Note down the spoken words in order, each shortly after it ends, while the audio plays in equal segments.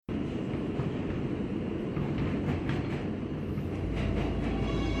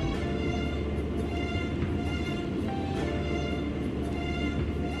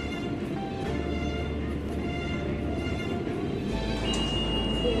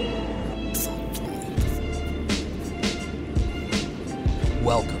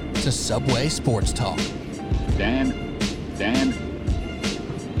Welcome to Subway Sports Talk. Stand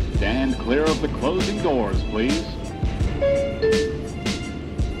clear of the closing doors, please.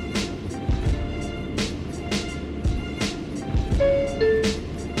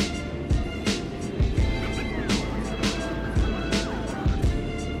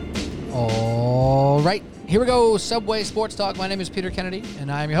 All right, here we go, Subway Sports Talk. My name is Peter Kennedy,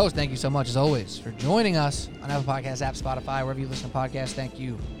 and I am your host. Thank you so much, as always, for joining us on Apple Podcasts app, Spotify, wherever you listen to podcasts. Thank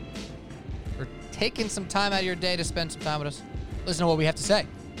you for taking some time out of your day to spend some time with us. Listen to what we have to say.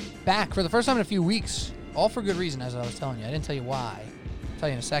 Back for the first time in a few weeks, all for good reason, as I was telling you. I didn't tell you why. I'll tell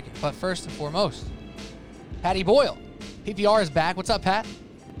you in a second. But first and foremost, Patty Boyle. PPR is back. What's up, Pat?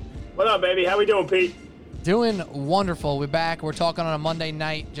 What up, baby? How we doing, Pete? Doing wonderful. We're back. We're talking on a Monday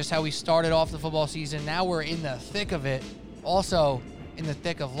night, just how we started off the football season. Now we're in the thick of it. Also, in the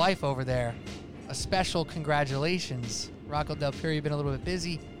thick of life over there. A special congratulations. Rocco Del Piero, you've been a little bit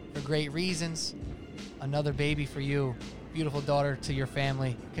busy for great reasons. Another baby for you. Beautiful daughter to your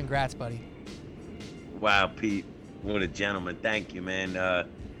family. Congrats, buddy. Wow, Pete. What a gentleman. Thank you, man.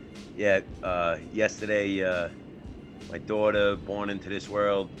 Yesterday, my daughter, born into this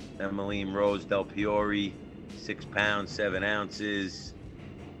world, Emmeline Rose Del Piore, 6 pounds, 7 ounces.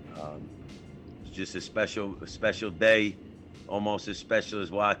 It's just a special day, almost as special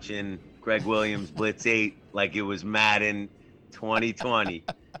as watching Greg Williams blitz 8 like it was Madden 2020.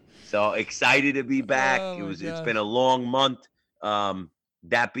 So excited to be back. It's been a long month.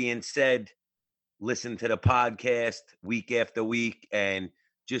 That being said, listen to the podcast week after week, and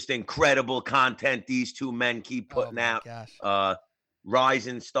just incredible content these two men keep putting out. Gosh.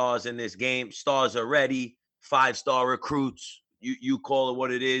 Rising stars in this game. Stars already. 5-star recruits. You call it what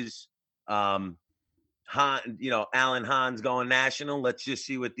it is. Alan Hahn's going national. Let's just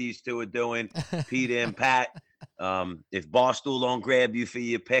see what these two are doing. Peter and Pat. If Barstool don't grab you for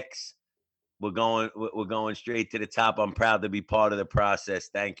your picks, we're going straight to the top. I'm proud to be part of the process.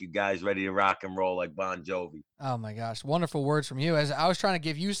 Thank you, guys. Ready to rock and roll like Bon Jovi. Oh, my gosh. Wonderful words from you. As I was trying to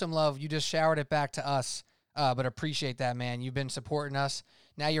give you some love, you just showered it back to us. But appreciate that, man. You've been supporting us.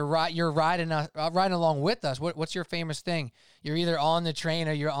 Now you're riding along with us. What's your famous thing? You're either on the train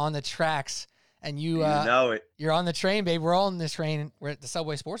or you're on the tracks. And you know it. You're on the train, babe. We're all on this train. We're at the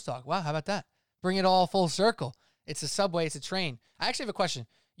Subway Sports Talk. Wow, how about that? Bring it all full circle. It's a subway. It's a train. I actually have a question.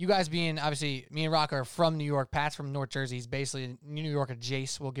 You guys being, obviously, me and Rock are from New York. Pat's from North Jersey. He's basically New York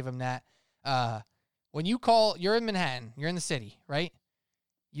adjacent. We'll give him that. When you're in Manhattan, you're in the city, right?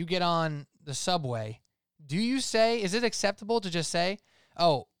 You get on the subway. Do you say, is it acceptable to just say,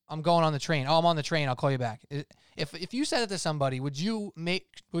 oh, I'm going on the train. Oh, I'm on the train. I'll call you back. If you said it to somebody, would you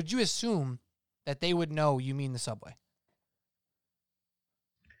assume that they would know you mean the subway?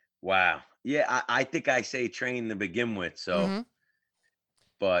 Wow. Yeah, I think I say train to begin with. So. Mm-hmm.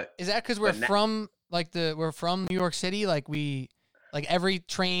 But is that because we're from New York City? Like every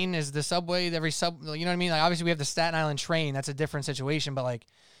train is the subway, you know what I mean? Like obviously we have the Staten Island train. That's a different situation, but like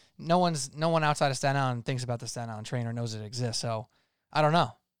no one outside of Staten Island thinks about the Staten Island train or knows it exists. So I don't know.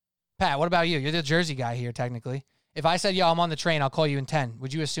 Pat, what about you? You're the Jersey guy here, technically. If I said, yo, I'm on the train, I'll call you in 10.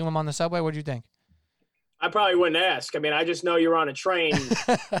 Would you assume I'm on the subway? What do you think? I probably wouldn't ask. I mean, I just know you're on a train.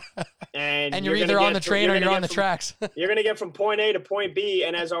 and you're either on the train or you're on the tracks. You're going to get from point A to point B.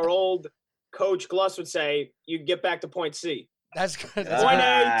 And as our old coach Gluss would say, you get back to point C. That's good. Point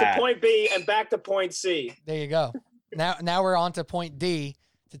A to point B and back to point C. There you go. Now we're on to point D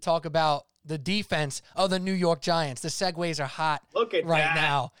to talk about the defense of the New York Giants. The segues are hot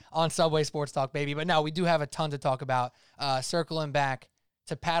now on Subway Sports Talk, baby. But no, we do have a ton to talk about. Circling back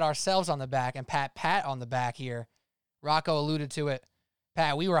to pat ourselves on the back and pat on the back here. Rocco alluded to it.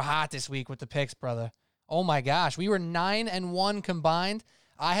 Pat, we were hot this week with the picks, brother. Oh my gosh. We were 9-1 combined.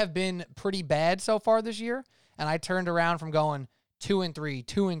 I have been pretty bad so far this year, and I turned around from going 2-3,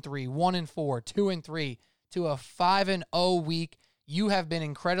 2-3, 1-4, 2-3 to a 5-0 week. You have been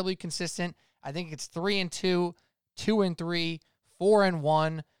incredibly consistent. I think it's 3-2, 2-3,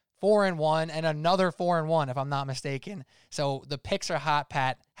 4-1, 4-1, and another 4-1, if I'm not mistaken. So the picks are hot,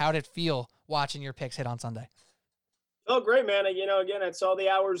 Pat. How did it feel watching your picks hit on Sunday? Oh, great, man. Again, it's all the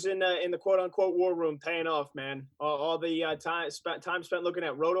hours in the quote-unquote war room paying off, man. All the time spent looking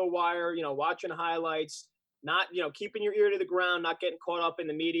at RotoWire, watching highlights, not, keeping your ear to the ground, not getting caught up in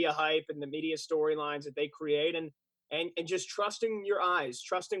the media hype and the media storylines that they create, and just trusting your eyes,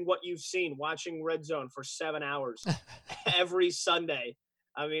 trusting what you've seen, watching Red Zone for 7 hours every Sunday.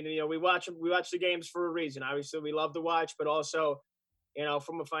 I mean, we watch the games for a reason. Obviously, we love to watch, but also,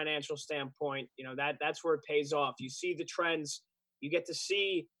 from a financial standpoint, that's where it pays off. You see the trends. You get to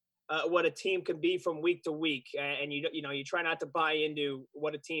see what a team can be from week to week, and you try not to buy into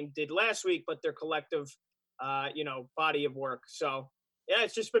what a team did last week, but their collective, body of work. So yeah,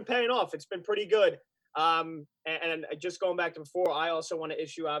 it's just been paying off. It's been pretty good. And just going back to before, I also want to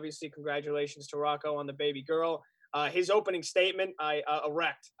issue, obviously, congratulations to Rocco on the baby girl. His opening statement, I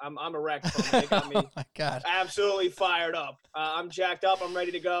erect. I'm erect. It got me oh my God. absolutely fired up. I'm jacked up. I'm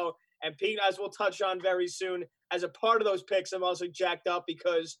ready to go. And Pete, as we'll touch on very soon, as a part of those picks, I'm also jacked up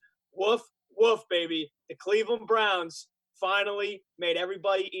because woof, baby, the Cleveland Browns finally made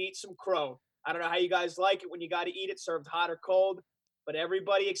everybody eat some crow. I don't know how you guys like it when you got to eat it served hot or cold, but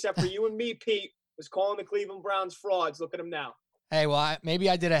everybody except for you and me, Pete, was calling the Cleveland Browns frauds. Look at them now. Hey, well, maybe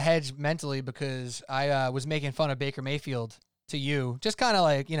I did a hedge mentally because I was making fun of Baker Mayfield to you, just kind of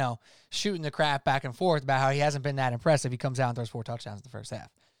like, shooting the crap back and forth about how he hasn't been that impressive. He comes out and throws 4 touchdowns in the first half.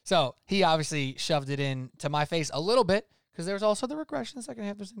 So he obviously shoved it in to my face a little bit because there was also the regression in the second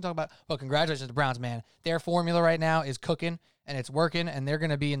half. There's something to talk about. Well, congratulations to the Browns, man. Their formula right now is cooking, and it's working, and they're going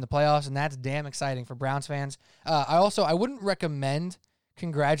to be in the playoffs, and that's damn exciting for Browns fans. I wouldn't recommend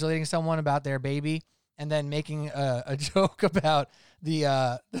congratulating someone about their baby and then making a joke about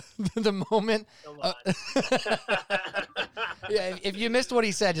the moment. Yeah, if you missed what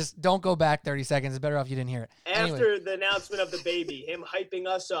he said, just don't go back 30 seconds. It's better off you didn't hear it. After the announcement of the baby, him hyping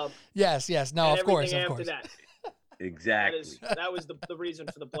us up. Yes. No, of course. That. Exactly. That was the reason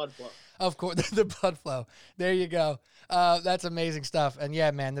for the blood flow. Of course, the blood flow. There you go. That's amazing stuff. And yeah,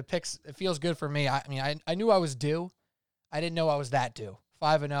 man, the picks, it feels good for me. I knew I was due. I didn't know I was that due.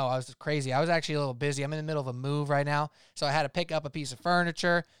 5-0. I was crazy. I was actually a little busy. I'm in the middle of a move right now, so I had to pick up a piece of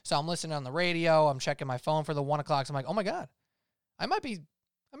furniture. So I'm listening on the radio. I'm checking my phone for the 1 o'clocks. I'm like, oh my God, I might be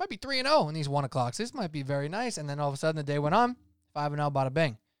 3-0 in these 1 o'clocks. This might be very nice. And then all of a sudden the day went on, 5-0, bada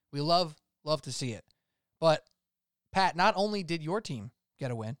bing. We love to see it. But Pat, not only did your team get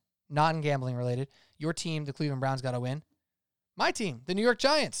a win, non-gambling related, your team, the Cleveland Browns, got a win. My team, the New York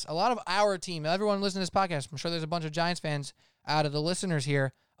Giants, a lot of our team, everyone listening to this podcast, I'm sure there's a bunch of Giants fans out of the listeners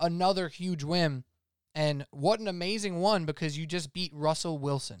here, another huge win. And what an amazing one, because you just beat Russell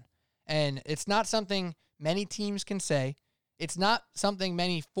Wilson. And it's not something many teams can say. It's not something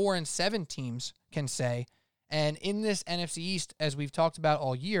many 4-7 teams can say. And in this NFC East, as we've talked about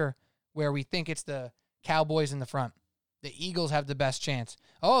all year, where we think it's the Cowboys in the front, the Eagles have the best chance.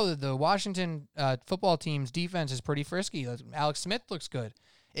 Oh, the Washington football team's defense is pretty frisky. Alex Smith looks good.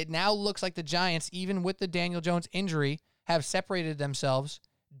 It now looks like the Giants, even with the Daniel Jones injury, have separated themselves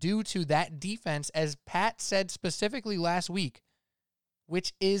due to that defense, as Pat said specifically last week,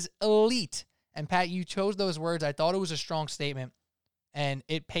 which is elite. And Pat, you chose those words. I thought it was a strong statement, and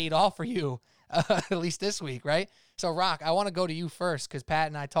it paid off for you, at least this week, right? So, Rock, I want to go to you first because Pat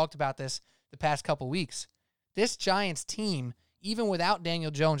and I talked about this the past couple weeks. This Giants team, even without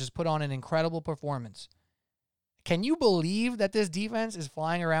Daniel Jones, has put on an incredible performance. Can you believe that this defense is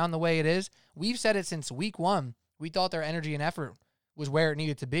flying around the way it is? We've said it since week 1. We thought their energy and effort was where it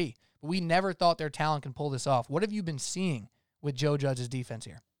needed to be, but we never thought their talent can pull this off. What have you been seeing with Joe Judge's defense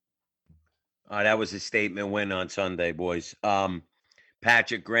here? That was a statement win on Sunday, boys.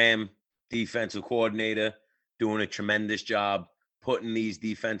 Patrick Graham, defensive coordinator, doing a tremendous job putting these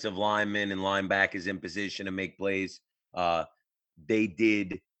defensive linemen and linebackers in position to make plays. They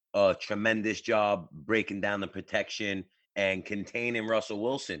did a tremendous job breaking down the protection and containing Russell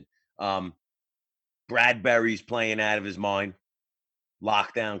Wilson. Bradbury's playing out of his mind.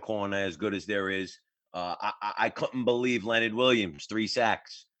 Lockdown corner as good as there is. I couldn't believe Leonard Williams, 3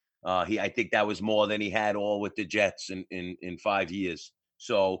 sacks. I think that was more than he had all with the Jets in 5 years.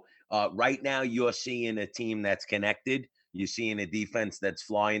 So right now you're seeing a team that's connected. You're seeing a defense that's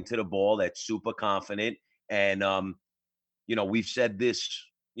flying to the ball, that's super confident. And, we've said this,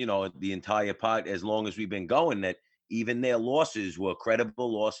 the entire pod, as long as we've been going, that even their losses were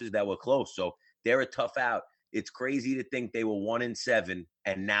credible losses that were close. So they're a tough out. It's crazy to think they were 1-7,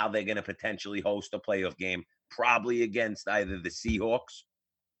 and now they're going to potentially host a playoff game, probably against either the Seahawks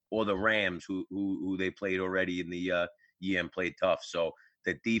or the Rams, who they played already in the year and played tough. So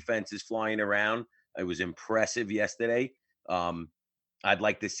the defense is flying around. It was impressive yesterday. I'd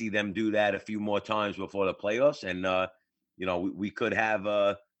like to see them do that a few more times before the playoffs. And, we could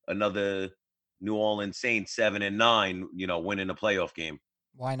have another New Orleans Saints 7-9, winning a playoff game.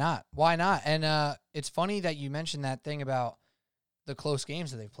 Why not? And it's funny that you mentioned that thing about the close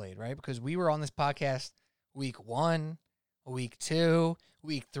games that they've played, right? Because we were on this podcast week 1, week 2,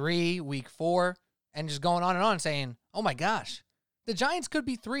 week 3, week 4, and just going on and on saying, oh my gosh, the Giants could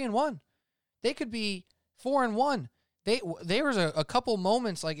be 3-1. They could be 4-1. There was a couple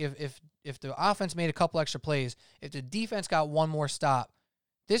moments, like if the offense made a couple extra plays, if the defense got one more stop,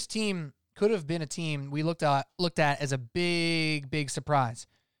 this team could have been a team we looked at as a big surprise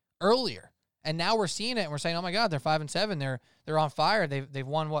earlier. And now we're seeing it and we're saying, oh my God, they're 5-7. They're on fire. They've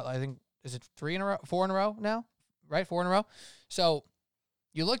won what? I think, is it 4 in a row now? Right? 4 in a row. So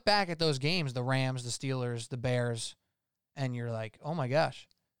you look back at those games, the Rams, the Steelers, the Bears, and you're like, oh my gosh,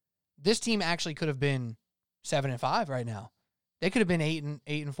 this team actually could have been 7-5 right now. They could have been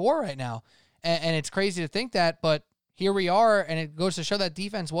 8-4 right now. And it's crazy to think that, but here we are, and it goes to show that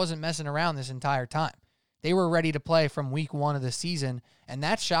defense wasn't messing around this entire time. They were ready to play from week 1 of the season, and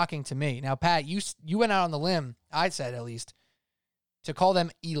that's shocking to me. Now, Pat, you went out on the limb, I said at least, to call them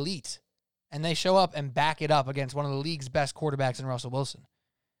elite, and they show up and back it up against one of the league's best quarterbacks in Russell Wilson.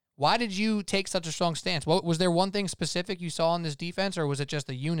 Why did you take such a strong stance? Was there one thing specific you saw in this defense, or was it just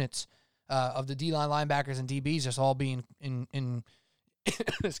the units of the D-line linebackers and DBs just all being in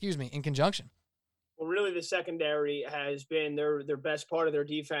excuse me, in conjunction? Well, really, the secondary has been their best part of their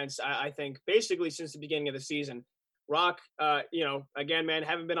defense, I think, basically since the beginning of the season. Rock, again, man,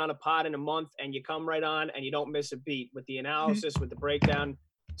 haven't been on a pod in a month, and you come right on and you don't miss a beat with the analysis, with the breakdown.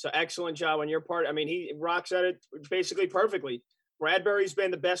 So excellent job on your part. I mean, Rock said it basically perfectly. Bradbury's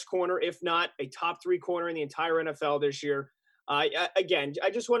been the best corner, if not a top 3 corner in the entire NFL this year. Again, I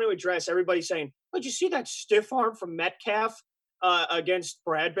just want to address everybody saying, did you see that stiff arm from Metcalf against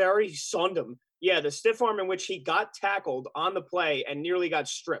Bradbury? He sunned him. Yeah, the stiff arm in which he got tackled on the play and nearly got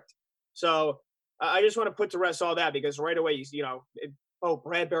stripped. So I just want to put to rest all that, because right away,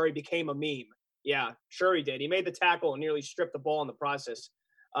 Bradbury became a meme. Yeah, sure he did. He made the tackle and nearly stripped the ball in the process.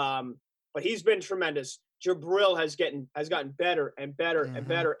 But he's been tremendous. Jabril has gotten better and better and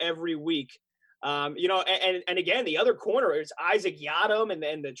better every week. And again, the other corner is Isaac Yiadom,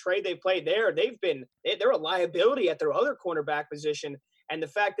 and the trade they played there. They're a liability at their other cornerback position. And the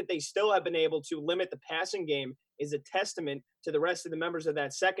fact that they still have been able to limit the passing game is a testament to the rest of the members of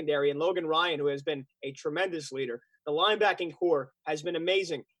that secondary. And Logan Ryan, who has been a tremendous leader. The linebacking core has been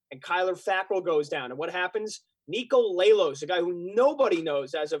amazing. And Kyler Fackrell goes down. And what happens? Nico Lalos, a guy who nobody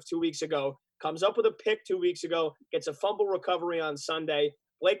knows as of 2 weeks ago, comes up with a pick 2 weeks ago, gets a fumble recovery on Sunday.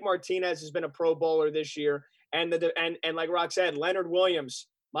 Blake Martinez has been a Pro Bowler this year. And like Rock said, Leonard Williams,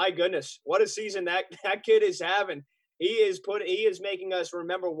 my goodness, what a season that kid is having. He is making us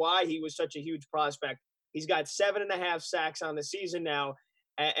remember why he was such a huge prospect. He's got 7.5 sacks on the season now.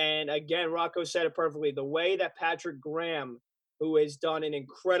 And again, Rocco said it perfectly. The way that Patrick Graham, who has done an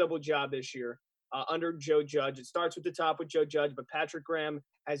incredible job this year under Joe Judge, it starts with the top with Joe Judge, but Patrick Graham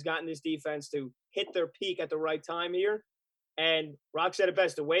has gotten this defense to hit their peak at the right time here. And Rock said it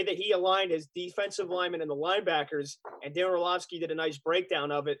best, the way that he aligned his defensive linemen and the linebackers, and Darren Orlovsky did a nice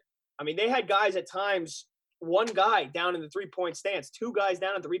breakdown of it. I mean, they had guys at times, one guy down in the 3-point stance, 2 guys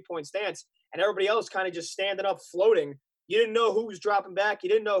down at the 3-point stance, and everybody else kind of just standing up, floating. You didn't know who was dropping back. You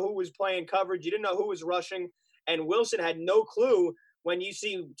didn't know who was playing coverage. You didn't know who was rushing. And Wilson had no clue when you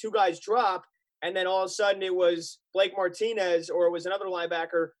see 2 guys drop, and then all of a sudden it was Blake Martinez, or it was another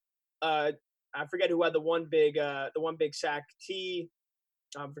linebacker. I forget who had the one big sack.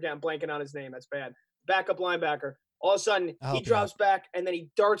 I'm blanking on his name. That's bad. Backup linebacker. All of a sudden, he drops back, and then he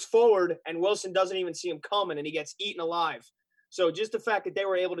darts forward, and Wilson doesn't even see him coming, and he gets eaten alive. So just the fact that they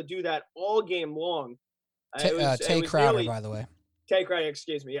were able to do that all game long. Tay Crowder, by the way. Tay Crowder,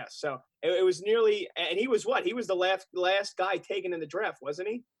 excuse me, yes. So it was nearly – and he was what? He was the last guy taken in the draft, wasn't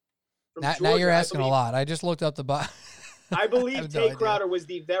he? Now you're asking a lot. I just looked up the I believe Tay Crowder was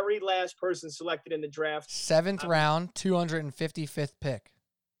the very last person selected in the draft. 7th round, 255th pick.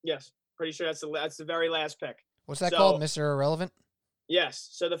 Yes, pretty sure that's the very last pick. What's that called, Mr. Irrelevant? Yes.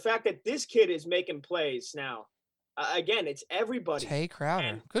 So the fact that this kid is making plays now, again, it's everybody. Tay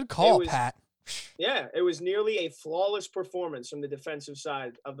Crowder. Good call, Pat. Yeah, it was nearly a flawless performance from the defensive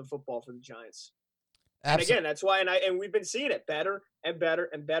side of the football for the Giants. Absolutely. And again, that's why, and we've been seeing it better and better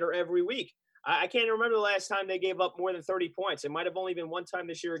and better every week. I can't remember the last time they gave up more than 30 points. It might have only been one time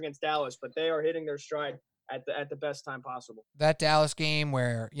this year against Dallas, but they are hitting their stride at the best time possible. That Dallas game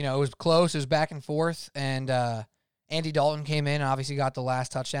where, it was close, it was back and forth, and Andy Dalton came in and obviously got the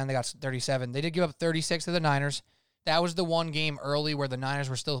last touchdown. They got 37. They did give up 36 to the Niners. That was the one game early where the Niners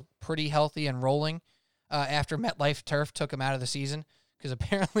were still pretty healthy and rolling after MetLife Turf took them out of the season, because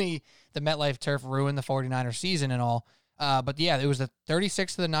apparently the MetLife Turf ruined the 49ers season and all. But yeah, it was the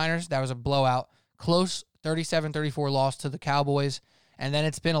 36 to the Niners. That was a blowout. Close 37-34 loss to the Cowboys. And then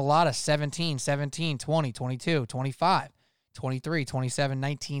it's been a lot of 17, 17, 20, 22, 25, 23, 27,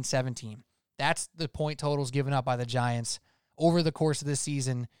 19, 17. That's the point totals given up by the Giants over the course of this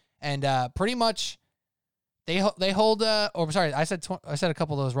season. And pretty much they hold I said a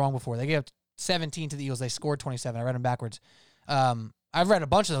couple of those wrong before. They gave up 17 to the Eagles. They scored 27. I read them backwards. I've read a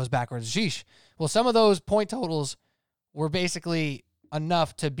bunch of those backwards. Sheesh. Well, some of those point totals were basically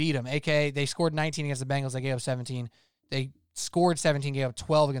enough to beat them. AKA, they scored 19 against the Bengals. They gave up 17. They scored 17, gave up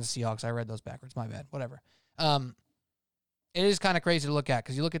 12 against the Seahawks. I read those backwards. My bad. Whatever. It is kind of crazy to look at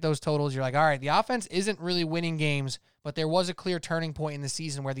because you look at those totals, you're like, all right, the offense isn't really winning games, but there was a clear turning point in the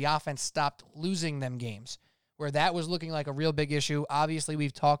season where the offense stopped losing them games, where that was looking like a real big issue. Obviously,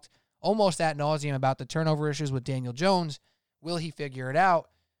 we've talked almost ad nauseum about the turnover issues with Daniel Jones. Will he figure it out?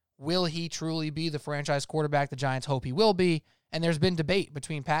 Will he truly be the franchise quarterback the Giants hope he will be? And there's been debate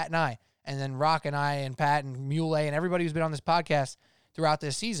between Pat and I, and then Rock and I, and Pat and Mule, and everybody who's been on this podcast throughout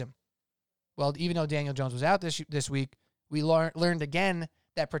this season. Well, even though Daniel Jones was out this week, we learned again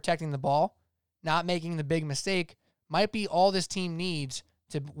that protecting the ball, not making the big mistake, might be all this team needs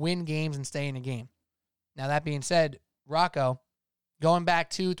to win games and stay in a game. Now, that being said, Rocco, going back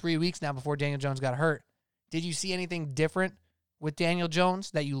 2-3 weeks now before Daniel Jones got hurt, did you see anything different with Daniel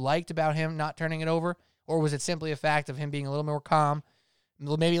Jones that you liked about him not turning it over? Or was it simply a fact of him being a little more calm,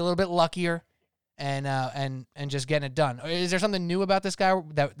 maybe a little bit luckier, and just getting it done? Is there something new about this guy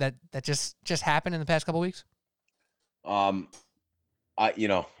that just happened in the past couple of weeks? I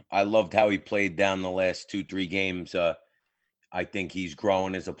loved how he played down the last 2-3 games. I think he's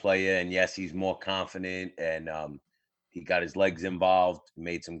growing as a player, and yes, he's more confident, and he got his legs involved,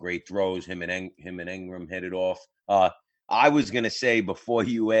 made some great throws. Him and Ingram hit it off. I was gonna say before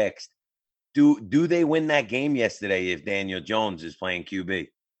you asked, do they win that game yesterday if Daniel Jones is playing QB?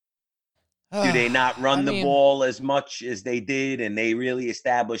 Do they not run the ball as much as they did, and they really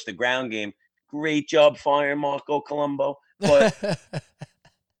established the ground game? Great job firing Marco Colombo. But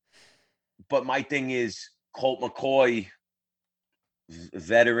but my thing is, Colt McCoy,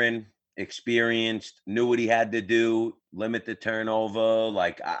 veteran, experienced, knew what he had to do, limit the turnover.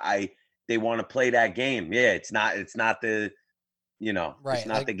 Like they want to play that game. Yeah, it's not the, right. It's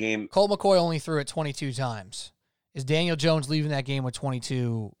not like the game. Colt McCoy only threw it 22 times. Is Daniel Jones leaving that game with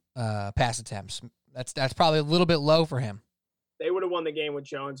 22 pass attempts? That's probably a little bit low for him. They would have won the game with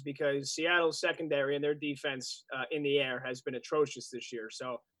Jones because Seattle's secondary and their defense in the air has been atrocious this year.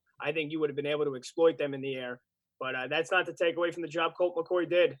 So I think you would have been able to exploit them in the air. But that's not to take away from the job Colt McCoy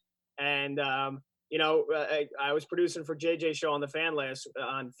did. And, I was producing for JJ Show on the Fan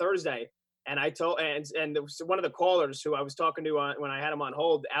on Thursday. And I told, and one of the callers who I was talking to when I had him on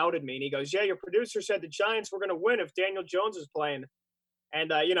hold outed me. And he goes, yeah, your producer said the Giants were going to win if Daniel Jones was playing. And,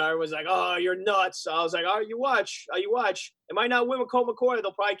 everyone's like, oh, you're nuts. I was like, oh, you watch. It might not win with Colt McCoy.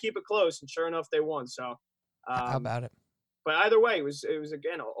 They'll probably keep it close. And sure enough, they won. So how about it? But either way, it was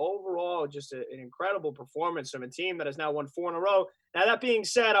again, overall, just an incredible performance from a team that has now won 4 in a row. Now, that being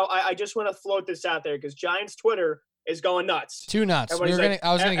said, I just want to float this out there because Giants Twitter is going nuts. Too nuts. I was going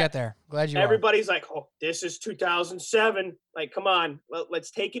to get there. Glad you Everybody's like, oh, this is 2007. Like, come on,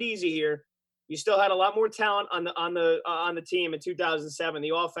 let's take it easy here. You still had a lot more talent on the team in 2007.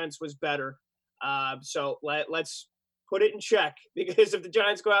 The offense was better. So let's put it in check, because if the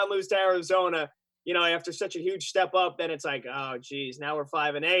Giants go out and lose to Arizona, after such a huge step up, then it's like, oh, geez, now we're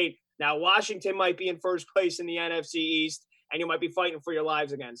 5-8. Now Washington might be in first place in the NFC East, and you might be fighting for your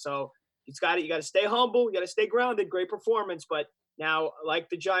lives again. So you got to stay humble. You got to stay grounded. Great performance. But now, like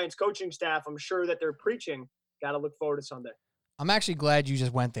the Giants coaching staff, I'm sure that they're preaching, got to look forward to Sunday. I'm actually glad you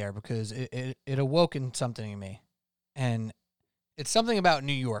just went there because it awoken something in me. And it's something about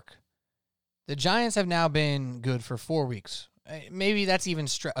New York. The Giants have now been good for 4 weeks. Maybe that's even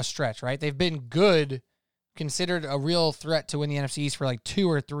a stretch, right? They've been good, considered a real threat to win the NFC East for like 2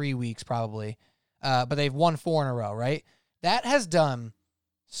 or 3 weeks probably. But they've won 4 in a row, right? That has done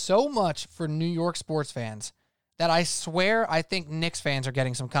so much for New York sports fans that I swear I think Knicks fans are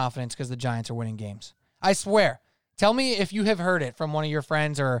getting some confidence because the Giants are winning games. I swear. Tell me if you have heard it from one of your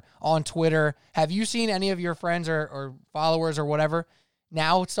friends or on Twitter. Have you seen any of your friends or followers or whatever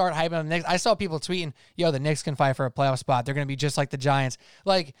now start hyping on the Knicks? I saw people tweeting, yo, the Knicks can fight for a playoff spot. They're going to be just like the Giants.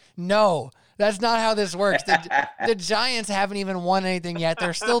 Like, no, that's not how this works. The Giants haven't even won anything yet.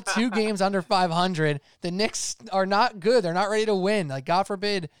 They're still 2 games under 500. The Knicks are not good. They're not ready to win. Like, God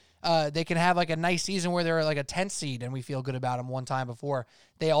forbid they can have like a nice season where they're like a 10th seed and we feel good about them one time before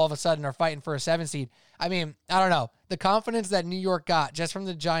they all of a sudden are fighting for a 7th seed. I mean, I don't know. The confidence that New York got just from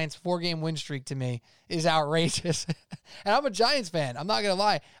the Giants' 4-game win streak to me is outrageous. And I'm a Giants fan. I'm not going to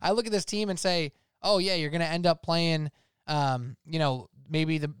lie. I look at this team and say, oh yeah, you're going to end up playing,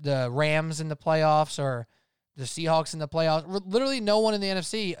 maybe the Rams in the playoffs or the Seahawks in the playoffs. Literally no one in the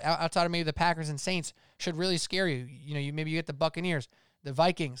NFC outside of maybe the Packers and Saints should really scare you. Maybe you get the Buccaneers, the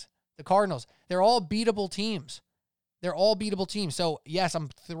Vikings, the Cardinals. They're all beatable teams. they're all beatable teams. So, yes, I'm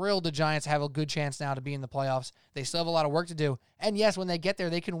thrilled the Giants have a good chance now to be in the playoffs. They still have a lot of work to do. And, yes, when they get there,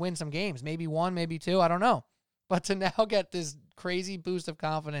 they can win some games. Maybe one, maybe two. I don't know. But to now get this crazy boost of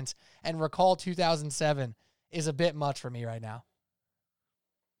confidence and recall 2007 is a bit much for me right now.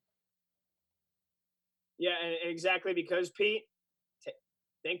 Yeah, and exactly, because, Pete,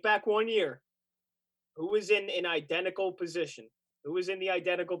 think back 1 year. Who was in an identical position? Who was in the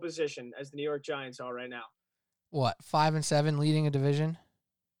identical position as the New York Giants are right now? What, 5-7 leading a division?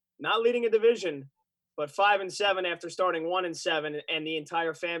 Not leading a division, but 5-7 after starting 1-7, and the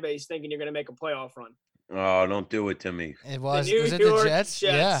entire fan base thinking you're going to make a playoff run. Oh, don't do it to me. Was it the Jets?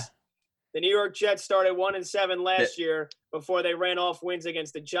 Yeah. The New York Jets started 1-7 last year before they ran off wins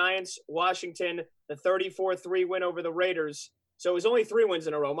against the Giants, Washington, the 34-3 win over the Raiders. So it was only 3 wins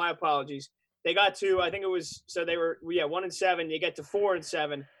in a row. My apologies. They got to, I think it was, so they were, 1-7. You get to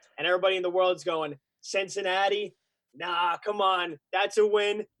 4-7, and everybody in the world's going, Cincinnati? Nah, come on. That's a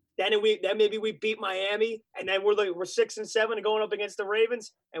win. Then maybe we beat Miami, and then we're 6-7 and going up against the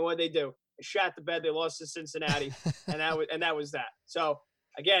Ravens. And what they do? They shot the bed. They lost to Cincinnati, and that was that. So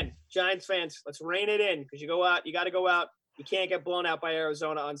again, Giants fans, let's rein it in, because you got to go out. You can't get blown out by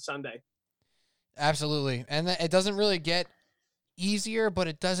Arizona on Sunday. Absolutely, and it doesn't really get easier, but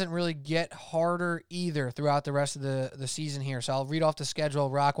it doesn't really get harder either throughout the rest of the season here. So I'll read off the schedule.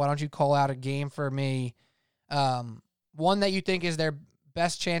 Rock, why don't you call out a game for me? One that you think is their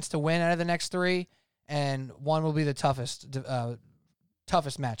best chance to win out of the next 3, and one will be the toughest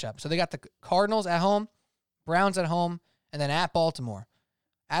matchup. So they got the Cardinals at home, Browns at home, and then at Baltimore.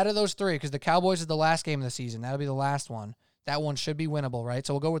 Out of those 3, because the Cowboys is the last game of the season, that'll be the last one. That one should be winnable, right?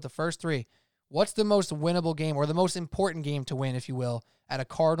 So we'll go with the first 3. What's the most winnable game, or the most important game to win, if you will, out of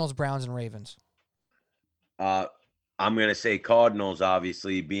Cardinals, Browns, and Ravens? I'm going to say Cardinals,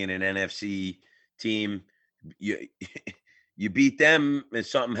 obviously, being an NFC team. You beat them, and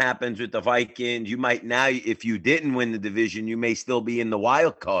something happens with the Vikings. You might now, if you didn't win the division, you may still be in the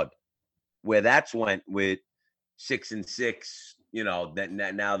wild card, where that's went with 6-6. You know, that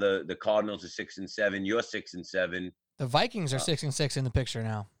now the Cardinals are 6-7. You're 6-7. The Vikings are 6-6 in the picture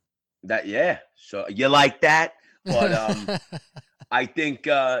now. So you like that, but I think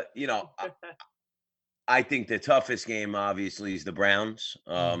I think the toughest game obviously is the Browns,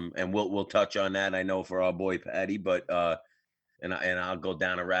 and we'll touch on that. I know for our boy Patty, but and I'll go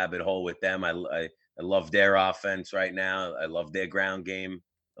down a rabbit hole with them. I love their offense right now. I love their ground game.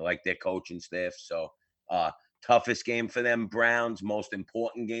 I like their coaching staff. So toughest game for them, Browns. Most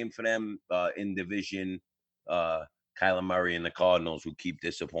important game for them in division. Kyler Murray and the Cardinals, who keep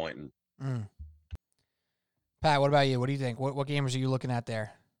disappointing. Pat, what about you? What do you think? What games are you looking at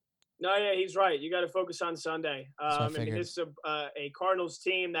there? No, yeah, he's right. You got to focus on Sunday. I mean, this is a Cardinals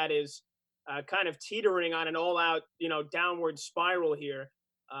team that is kind of teetering on an all-out, downward spiral here.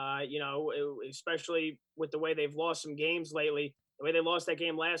 Especially with the way they've lost some games lately. The way they lost that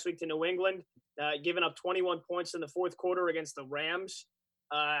game last week to New England, giving up 21 points in the fourth quarter against the Rams.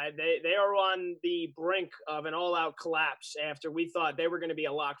 They are on the brink of an all-out collapse after we thought they were going to be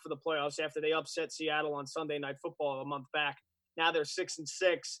a lock for the playoffs after they upset Seattle on Sunday Night Football a month back. Now they're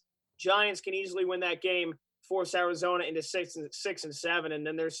 6-6. Giants can easily win that game, force Arizona into 6-7, and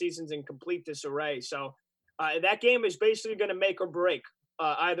then their season's in complete disarray. So that game is basically going to make or break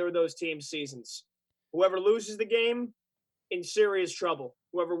either of those teams' seasons. Whoever loses the game, in serious trouble.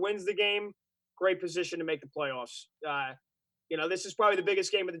 Whoever wins the game, great position to make the playoffs. This is probably the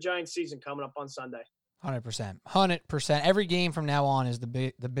biggest game of the Giants season coming up on Sunday. 100%. 100%. Every game from now on is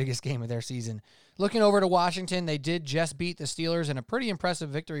the biggest game of their season. Looking over to Washington, they did just beat the Steelers in a pretty impressive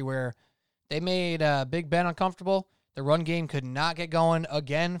victory where they made Big Ben uncomfortable. The run game could not get going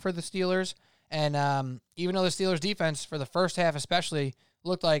again for the Steelers. And even though the Steelers defense, for the first half especially,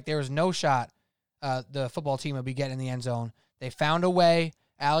 looked like there was no shot the football team would be getting in the end zone, they found a way.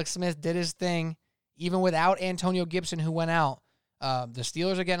 Alex Smith did his thing. Even without Antonio Gibson, who went out, the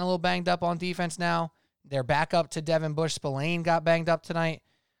Steelers are getting a little banged up on defense now. They're back up to Devin Bush. Spillane got banged up tonight.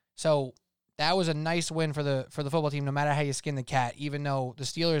 So that was a nice win for the football team, no matter how you skin the cat. Even though the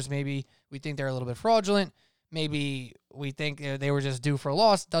Steelers, maybe we think they're a little bit fraudulent. Maybe we think they were just due for a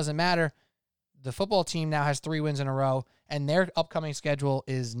loss. Doesn't matter. The football team now has 3 wins in a row, and their upcoming schedule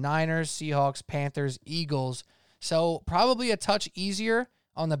is Niners, Seahawks, Panthers, Eagles. So probably a touch easier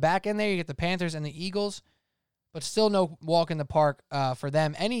on the back end there. You get the Panthers and the Eagles, but still no walk in the park for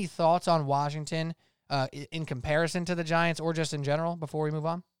them. Any thoughts on Washington in comparison to the Giants or just in general before we move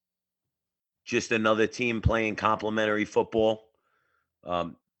on? Just another team playing complementary football.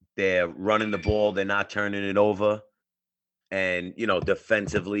 They're running the ball. They're not turning it over. And,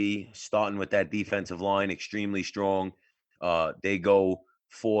 defensively, starting with that defensive line, extremely strong. They go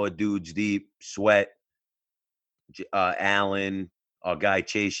 4 dudes deep, Sweat, Allen, our guy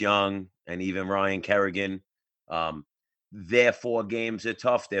Chase Young, and even Ryan Kerrigan. Their 4 games are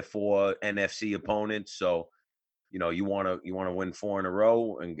tough. They're 4 NFC opponents. So, you want to win 4 in a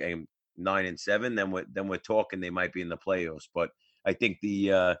row and 9-7, then we're talking they might be in the playoffs. But I think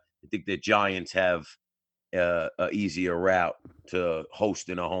the Giants have a easier route to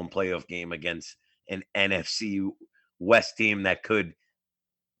hosting a home playoff game against an NFC West team that could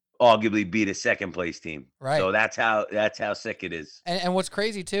arguably beat a second place team. Right. So that's how sick it is. And what's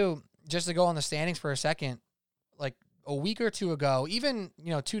crazy too, just to go on the standings for a second, like a week or two ago, even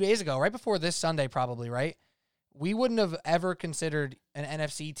 2 days ago, right before this Sunday, probably, right? We wouldn't have ever considered an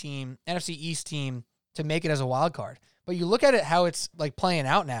NFC East team to make it as a wild card. But you look at it how it's like playing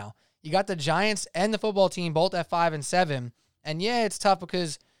out now. You got the Giants and the football team both at 5-7. And yeah, it's tough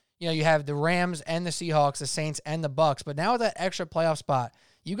because, you have the Rams and the Seahawks, the Saints and the Bucks. But now with that extra playoff spot,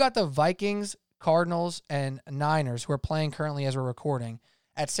 you got the Vikings, Cardinals, and Niners who are playing currently as we're recording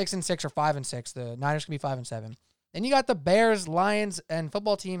at 6-6 or 5-6. The Niners can be 5-7. Then you got the Bears, Lions, and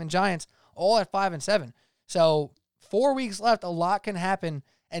football team and Giants all at 5-7. So 4 weeks left, a lot can happen.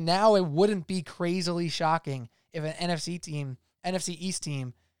 And now it wouldn't be crazily shocking if an NFC East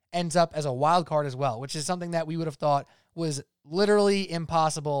team ends up as a wild card as well, which is something that we would have thought was literally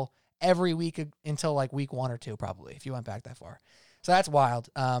impossible every week until like week 1 or 2, probably, if you went back that far. So that's wild.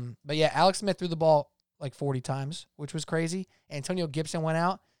 But yeah, Alex Smith threw the ball like 40 times, which was crazy. Antonio Gibson went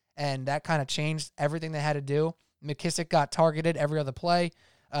out, and that kind of changed everything they had to do. McKissick got targeted every other play.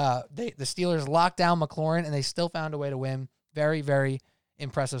 The Steelers locked down McLaurin, and they still found a way to win. Very, very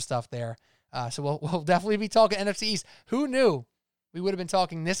impressive stuff there. So we'll definitely be talking NFC East. Who knew we would have been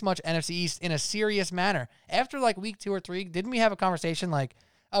talking this much NFC East in a serious manner? After like week 2 or 3, didn't we have a conversation like,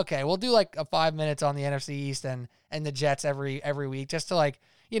 okay, we'll do like a 5 minutes on the NFC East and the Jets every week just to like,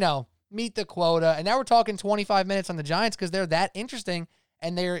 meet the quota. And now we're talking 25 minutes on the Giants because they're that interesting,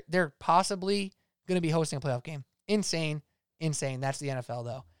 and they're possibly going to be hosting a playoff game. Insane. That's the NFL,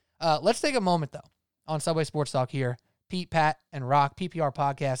 though. Let's take a moment, though, on Subway Sports Talk here, Pete, Pat, and Rock, PPR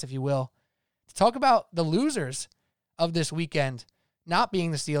podcast, if you will, to talk about the losers of this weekend, not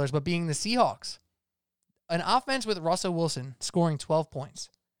being the Steelers, but being the Seahawks. An offense with Russell Wilson scoring 12 points.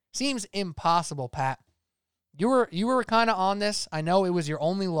 Seems impossible, Pat. You were kind of on this. I know it was your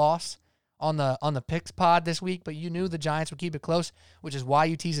only loss on the picks pod this week, but you knew the Giants would keep it close, which is why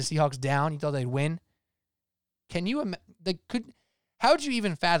you teased the Seahawks down. You thought they'd win. How'd you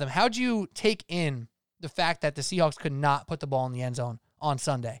even fathom? How'd you take in the fact that the Seahawks could not put the ball in the end zone on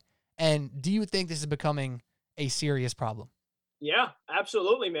Sunday? And do you think this is becoming a serious problem? Yeah,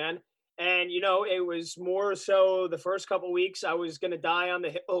 absolutely, man. And, it was more so the first couple weeks I was going to die on the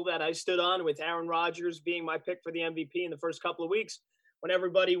hill that I stood on with Aaron Rodgers being my pick for the MVP in the first couple of weeks when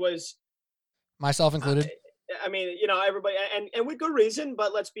everybody was. Myself included. Everybody, and with good reason,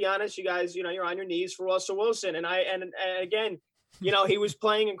 but let's be honest, you guys, you're on your knees for Russell Wilson. And again, he was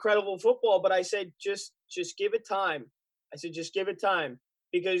playing incredible football, but I said, just give it time. I said, just give it time,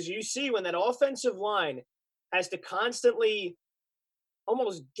 because you see when that offensive line has to constantly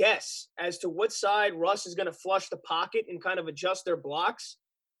almost guess as to what side Russ is going to flush the pocket and kind of adjust their blocks,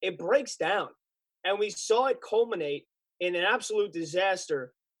 it breaks down. And we saw it culminate in an absolute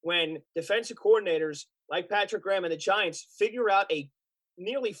disaster when defensive coordinators like Patrick Graham and the Giants figure out a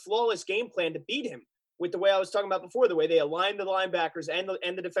nearly flawless game plan to beat him with the way I was talking about before, the way they align the linebackers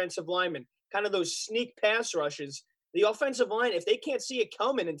and the defensive linemen, kind of those sneak pass rushes. The offensive line, if they can't see it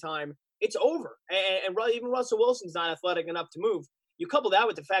coming in time, it's over. And even Russell Wilson's not athletic enough to move. You couple that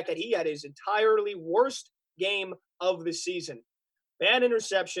with the fact that he had his entirely worst game of the season. Bad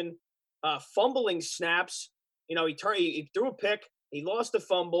interception, fumbling snaps. He threw a pick. He lost a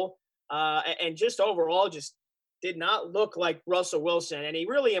fumble. And just overall just did not look like Russell Wilson. And he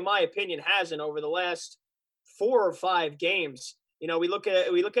really, in my opinion, hasn't over the last 4 or 5 games. We look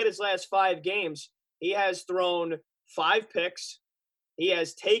at his last 5 games. He has thrown 5 picks. He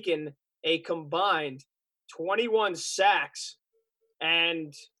has taken a combined 21 sacks.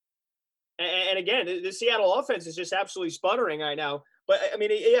 And again, the Seattle offense is just absolutely sputtering right now. But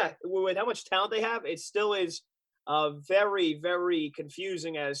with how much talent they have, it still is very, very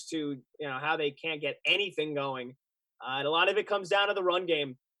confusing as to how they can't get anything going. And a lot of it comes down to the run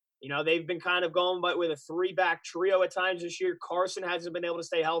game. They've been kind of going with a 3-back trio at times this year. Carson hasn't been able to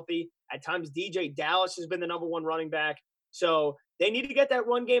stay healthy. At times, DJ Dallas has been the number 1 running back. So they need to get that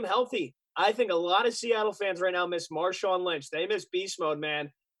run game healthy. I think a lot of Seattle fans right now miss Marshawn Lynch. They miss beast mode,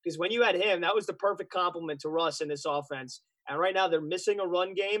 man, because when you had him, that was the perfect complement to Russ in this offense. And right now they're missing a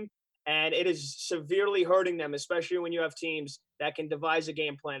run game, and it is severely hurting them, especially when you have teams that can devise a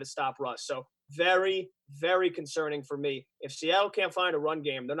game plan to stop Russ. So very, very concerning for me. If Seattle can't find a run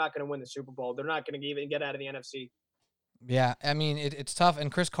game, they're not going to win the Super Bowl. They're not going to even get out of the NFC. Yeah, I mean, it's tough.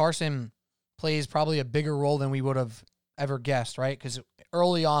 And Chris Carson plays probably a bigger role than we would have ever guessed, right? Because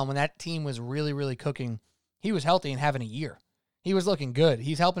early on, when that team was really, really cooking, he was healthy and having a year. He was looking good.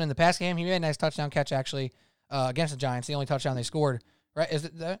 He's helping in the pass game. He made a nice touchdown catch, actually, against the Giants. The only touchdown they scored, right? Is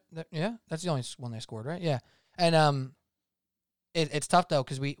it that? Yeah, that's the only one they scored, right? Yeah. And it's tough, though,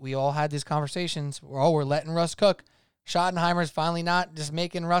 because we all had these conversations. We're letting Russ cook. Schottenheimer's finally not just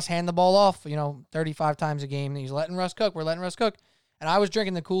making Russ hand the ball off, 35 times a game. He's letting Russ cook. We're letting Russ cook. And I was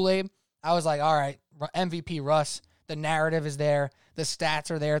drinking the Kool-Aid. I was like, all right, MVP Russ. The narrative is there. The stats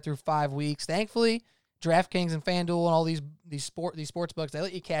are there through 5 weeks. Thankfully, DraftKings and FanDuel and all these sports books, they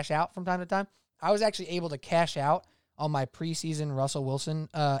let you cash out from time to time. I was actually able to cash out on my preseason Russell Wilson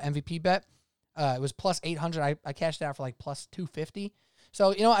MVP bet. It was plus 800. I cashed out for like plus 250.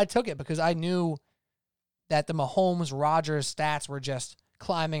 So, I took it because I knew that the Mahomes, Rodgers stats were just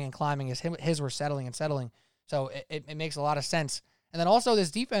climbing and climbing as his were settling and settling. So it makes a lot of sense. And then also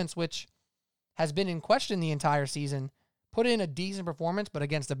this defense, which has been in question the entire season, put in a decent performance, but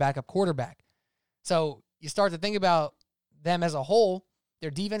against a backup quarterback. So you start to think about them as a whole.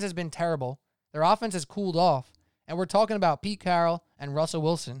 Their defense has been terrible. Their offense has cooled off. And we're talking about Pete Carroll and Russell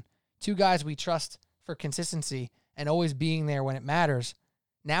Wilson, two guys we trust for consistency and always being there when it matters.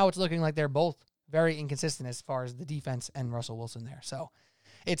 Now it's looking like they're both very inconsistent as far as the defense and Russell Wilson there. So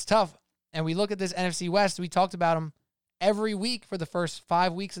it's tough. And we look at this NFC West. We talked about them every week for the first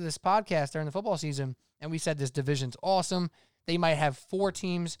 5 weeks of this podcast during the football season. And we said this division's awesome. They might have 4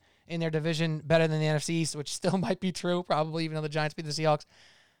 teams in their division better than the NFC East, which still might be true, probably, even though the Giants beat the Seahawks.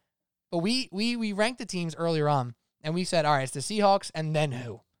 But we ranked the teams earlier on, and we said, all right, it's the Seahawks, and then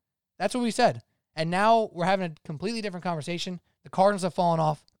who? That's what we said. And now we're having a completely different conversation. The Cardinals have fallen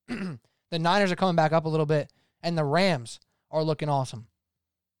off. The Niners are coming back up a little bit, and the Rams are looking awesome.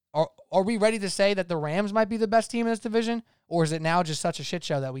 Are we ready to say that the Rams might be the best team in this division, or is it now just such a shit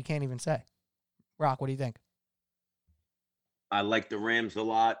show that we can't even say? Rock, what do you think? I like the Rams a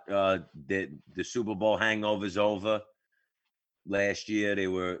lot. The Super Bowl hangover's over. Last year, they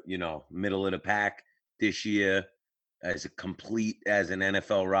were, middle of the pack. This year, as complete as an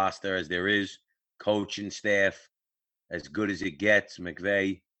NFL roster as there is, coach and staff, as good as it gets.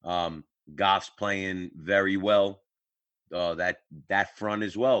 McVay, Goff's playing very well. That front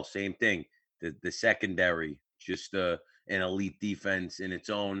as well, same thing. The secondary, just an elite defense in its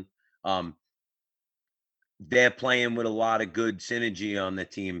own. They're playing with a lot of good synergy on the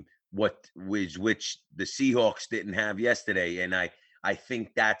team, which the Seahawks didn't have yesterday. And I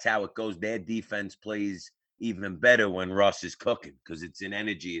think that's how it goes. Their defense plays even better when Russ is cooking because it's an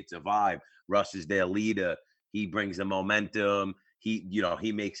energy, it's a vibe. Russ is their leader. He brings the momentum.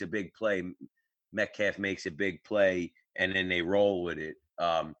 He makes a big play. Metcalf makes a big play, and then they roll with it.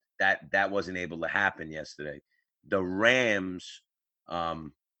 That wasn't able to happen yesterday. The Rams,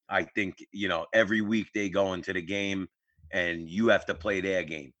 I think, every week they go into the game and you have to play their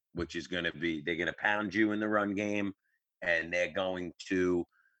game, which is going to be, they're going to pound you in the run game and they're going to,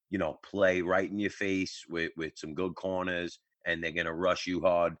 play right in your face with some good corners and they're going to rush you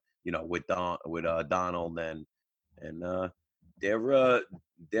hard, with Donald and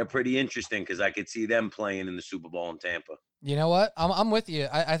they're pretty interesting because I could see them playing in the Super Bowl in Tampa. You know what? I'm with you.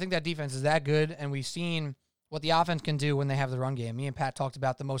 I think that defense is that good, and we've seen what the offense can do when they have the run game. Me and Pat talked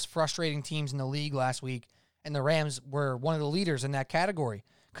about the most frustrating teams in the league last week, and the Rams were one of the leaders in that category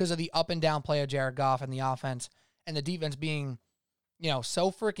because of the up and down play of Jared Goff and the offense and the defense being,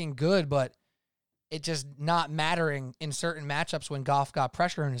 so freaking good, but it just not mattering in certain matchups when Goff got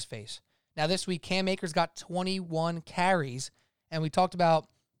pressure in his face. Now this week, Cam Akers got 21 carries, and we talked about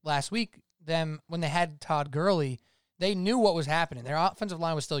last week them when they had Todd Gurley, they knew what was happening. Their offensive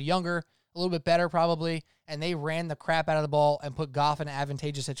line was still younger, a little bit better probably, and they ran the crap out of the ball and put Goff in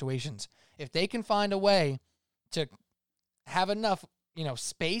advantageous situations. If they can find a way to have enough,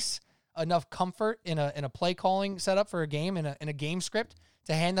 space, enough comfort in a play calling setup for a game, in a game script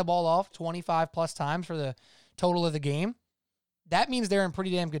to hand the ball off 25 plus times for the total of the game, that means they're in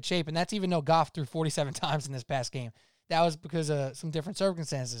pretty damn good shape. And that's even though Goff threw 47 times in this past game. That was because of some different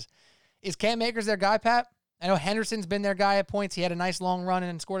circumstances. Is Cam Akers their guy, Pat? I know Henderson's been their guy at points. He had a nice long run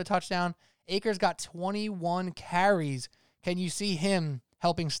and scored a touchdown. Akers got 21 carries. Can you see him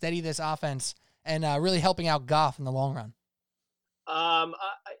helping steady this offense and really helping out Goff in the long run?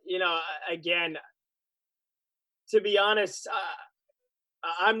 Again, to be honest,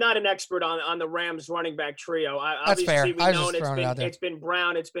 I'm not an expert on the Rams running back trio. That's fair. It's been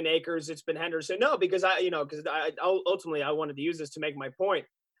Brown, it's been Akers, it's been Henderson. No, because ultimately I wanted to use this to make my point.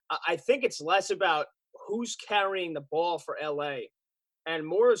 I think it's less about who's carrying the ball for LA, and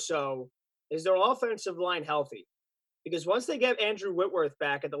more so is their offensive line healthy? Because once they get Andrew Whitworth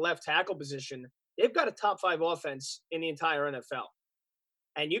back at the left tackle position, they've got a top 5 offense in the entire NFL.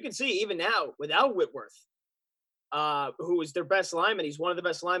 And you can see even now without Whitworth, who is their best lineman. He's one of the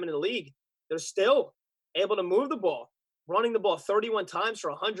best linemen in the league. They're still able to move the ball, running the ball 31 times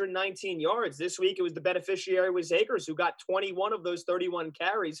for 119 yards. This week, it was the beneficiary was Akers, who got 21 of those 31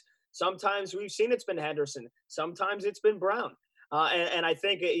 carries. Sometimes we've seen it's been Henderson. Sometimes it's been Brown. And I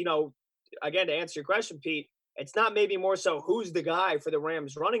think, again, to answer your question, Pete, it's not maybe more so who's the guy for the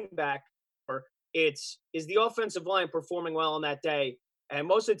Rams running back, or is the offensive line performing well on that day? And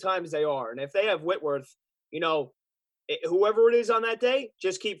most of the times they are. And if they have Whitworth, whoever it is on that day,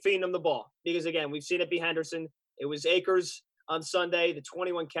 just keep feeding them the ball. Because, again, we've seen it be Henderson. It was Akers on Sunday, the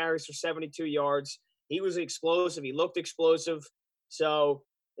 21 carries for 72 yards. He was explosive. He looked explosive. So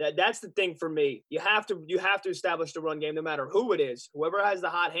that's the thing for me. You have to establish the run game no matter who it is. Whoever has the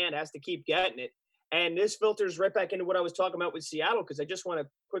hot hand has to keep getting it. And this filters right back into what I was talking about with Seattle, because I just want to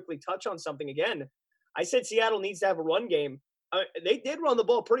quickly touch on something again. I said Seattle needs to have a run game. They did run the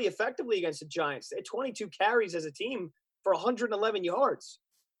ball pretty effectively against the Giants. They had 22 carries as a team for 111 yards.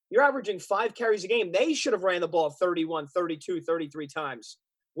 You're averaging 5 carries a game. They should have ran the ball 31, 32, 33 times.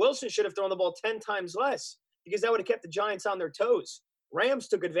 Wilson should have thrown the ball 10 times less, because that would have kept the Giants on their toes. Rams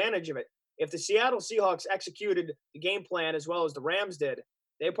took advantage of it. If the Seattle Seahawks executed the game plan as well as the Rams did,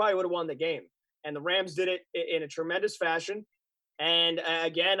 they probably would have won the game. And the Rams did it in a tremendous fashion. And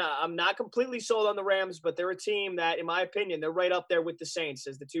again, I'm not completely sold on the Rams, but they're a team that, in my opinion, they're right up there with the Saints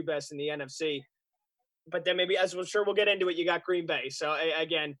as the 2 best in the NFC. But then maybe, as we're sure we'll get into it, you got Green Bay. So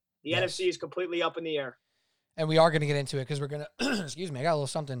again, the NFC is completely up in the air. And we are going to get into it because we're going to, excuse me, I got a little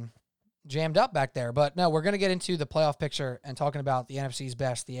something jammed up back there. But no, we're going to get into the playoff picture and talking about the NFC's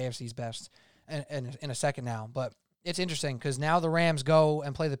best, the AFC's best in a second now. But it's interesting because now the Rams go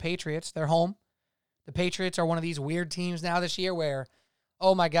and play the Patriots. They're home. The Patriots are one of these weird teams now this year where,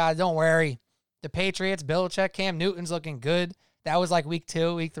 oh my God, don't worry. The Patriots, Belichick, Cam Newton's looking good. That was like week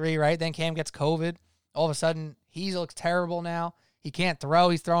 2, week 3, right? Then Cam gets COVID. All of a sudden, he looks terrible now. He can't throw.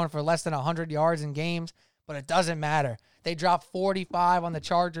 He's throwing for less than 100 yards in games, but it doesn't matter. They dropped 45 on the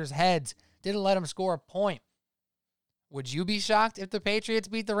Chargers' heads. Didn't let them score a point. Would you be shocked if the Patriots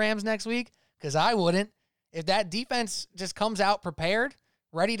beat the Rams next week? Because I wouldn't. If that defense just comes out prepared,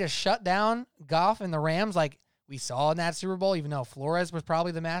 ready to shut down Goff and the Rams like we saw in that Super Bowl, even though Flores was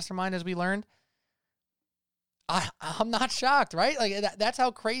probably the mastermind as we learned, I'm not shocked, right? Like that's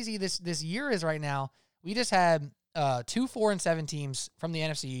how crazy this year is right now. We just had 2 4-7 teams from the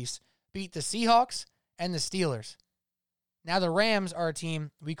NFC East beat the Seahawks and the Steelers. Now the Rams are a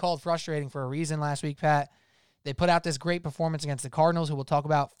team we called frustrating for a reason last week, Pat. They put out this great performance against the Cardinals, who we'll talk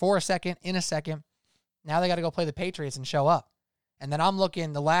about in a second. Now they got to go play the Patriots and show up. And then I'm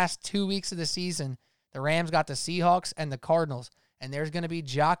looking the last 2 weeks of the season, the Rams got the Seahawks and the Cardinals. And there's going to be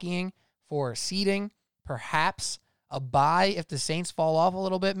jockeying for seeding, perhaps a bye if the Saints fall off a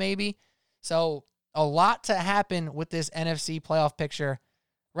little bit maybe. So a lot to happen with this NFC playoff picture.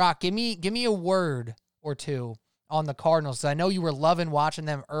 Rock, give me a word or two on the Cardinals. I know you were loving watching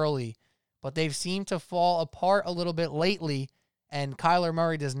them early, but they've seemed to fall apart a little bit lately, and Kyler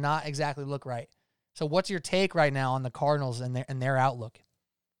Murray does not exactly look right. So what's your take right now on the Cardinals and their outlook?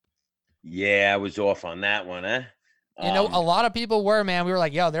 Yeah, I was off on that one, huh? A lot of people were, man. We were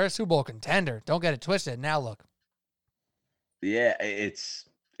like, yo, they're a Super Bowl contender. Don't get it twisted. Now look. Yeah, it's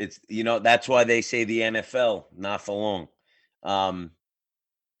that's why they say the NFL, not for long.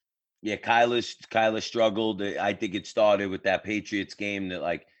 Yeah, Kyler struggled. I think it started with that Patriots game that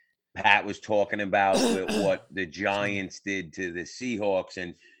like Pat was talking about with what the Giants did to the Seahawks,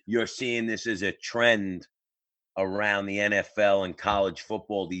 and you're seeing this as a trend around the NFL and college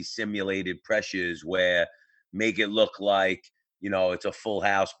football, these simulated pressures where make it look like, it's a full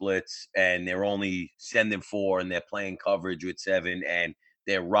house blitz and they're only sending 4 and they're playing coverage with 7 and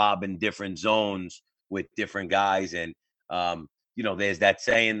they're robbing different zones with different guys. And, there's that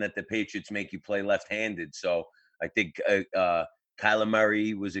saying that the Patriots make you play left-handed. So I think Kyler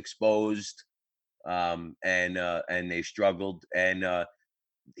Murray was exposed and they struggled. And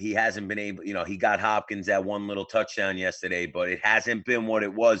he hasn't been able, he got Hopkins that one little touchdown yesterday, but it hasn't been what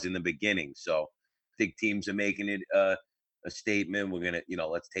it was in the beginning. So I think teams are making it a statement. We're going to,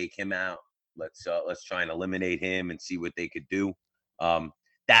 let's take him out. Let's try and eliminate him and see what they could do.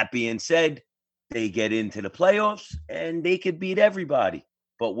 That being said, they get into the playoffs and they could beat everybody.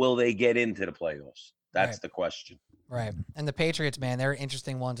 but will they get into the playoffs? That's right. the question. Right. And the Patriots, man, they're an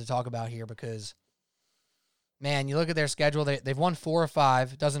interesting one to talk about here because, man, you look at their schedule. They've won 4 or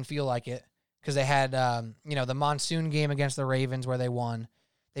 5. Doesn't feel like it because they had, the monsoon game against the Ravens where they won.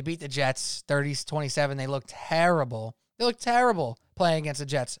 They beat the Jets 30-27. They looked terrible. They looked terrible playing against the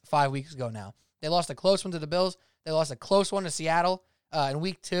Jets 5 weeks ago now. They lost a close one to the Bills. They lost a close one to Seattle in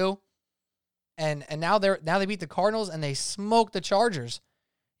week 2. And now they beat the Cardinals and they smoked the Chargers.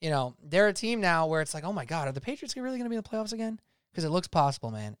 They're a team now where it's like, oh my God, are the Patriots really going to be in the playoffs again? Because it looks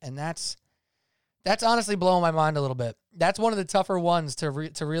possible, man. And that's honestly blowing my mind a little bit. That's one of the tougher ones to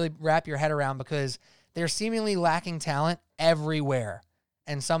really wrap your head around because they're seemingly lacking talent everywhere.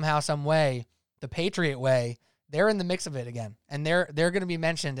 And somehow, some way, the Patriot way, they're in the mix of it again. And they're going to be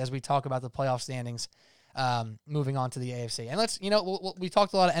mentioned as we talk about the playoff standings moving on to the AFC. And let's, we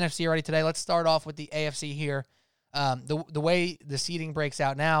talked a lot of NFC already today. Let's start off with the AFC here. The way the seeding breaks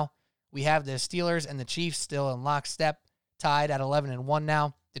out now, we have the Steelers and the Chiefs still in lockstep, tied at 11-1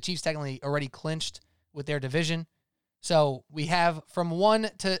 now. The Chiefs technically already clinched with their division. So we have from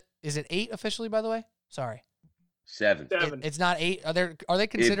 1 to, is it 8 officially, by the way? Sorry. 7. It's not 8. Are they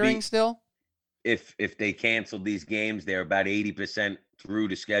considering still? If they canceled these games, they're about 80% through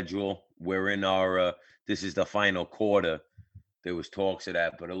the schedule. We're in our, this is the final quarter. There was talks of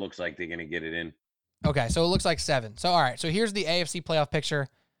that, but it looks like they're going to get it in. Okay, so it looks like 7. So, all right, so here's the AFC playoff picture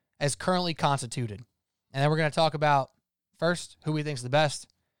as currently constituted. And then we're going to talk about, first, who we think's the best,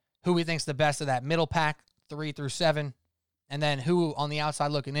 who we think's the best of that middle pack, 3 through 7, and then who, on the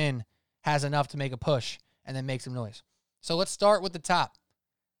outside looking in, has enough to make a push and then make some noise. So let's start with the top.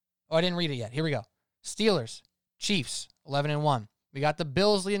 Oh, I didn't read it yet. Here we go. Steelers, Chiefs, 11-1. We got the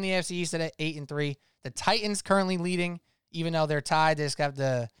Bills leading the AFC East at 8-3. The Titans currently leading, even though they're tied. They just got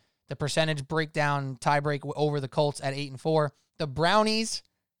the percentage breakdown tiebreak over the Colts at 8-4. The Brownies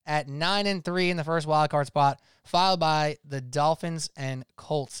at 9-3 in the first wildcard spot, followed by the Dolphins and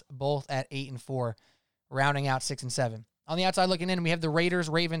Colts, both at 8-4, rounding out 6-7. On the outside looking in, we have the Raiders,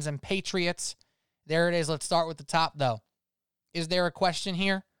 Ravens, and Patriots. There it is. Let's start with the top, though. Is there a question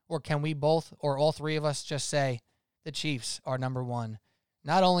here, or can we both, or all three of us, just say the Chiefs are number 1,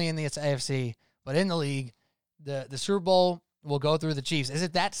 not only in the AFC, but in the league? The Super Bowl will go through the Chiefs. Is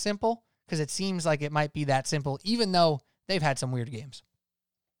it that simple? Because it seems like it might be that simple, even though they've had some weird games.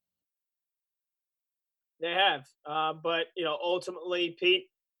 They have. But, ultimately,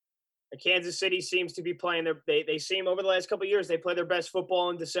 Pete, Kansas City seems to be playing they seem over the last couple of years, they play their best football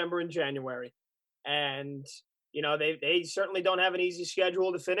in December and January. And, they certainly don't have an easy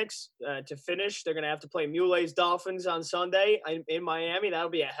schedule to finish. They're going to have to play Mule's Dolphins on Sunday in Miami. That'll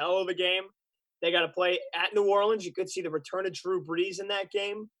be a hell of a game. They got to play at New Orleans. You could see the return of Drew Brees in that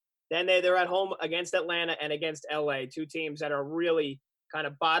game. Then they're at home against Atlanta and against LA, 2 teams that are really kind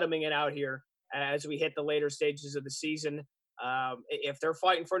of bottoming it out here as we hit the later stages of the season. If they're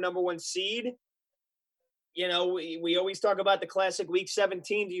fighting for number 1 seed, we always talk about the classic Week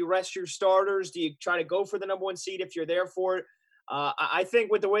 17. Do you rest your starters? Do you try to go for the number 1 seed if you're there for it? I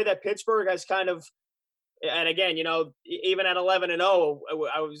think with the way that Pittsburgh has kind of, and again, even at 11-0,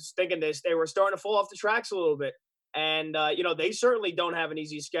 I was thinking this, they were starting to fall off the tracks a little bit. And, they certainly don't have an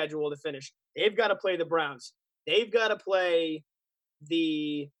easy schedule to finish. They've got to play the Browns. They've got to play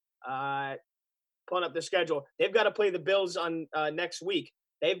pulling up the schedule. They've got to play the Bills on next week.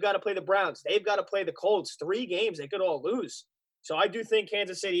 They've got to play the Browns. They've got to play the Colts. 3 games they could all lose. So I do think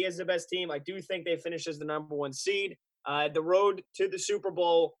Kansas City is the best team. I do think they finish as the number 1 seed. The road to the Super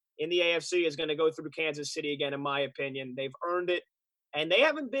Bowl in the AFC is going to go through Kansas City again, in my opinion. They've earned it. And they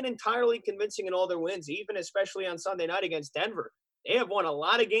haven't been entirely convincing in all their wins, even especially on Sunday night against Denver. They have won a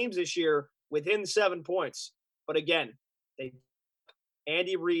lot of games this year within 7 points. But again,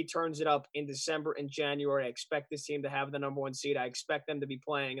 Andy Reid turns it up in December and January. I expect this team to have the number 1 seed. I expect them to be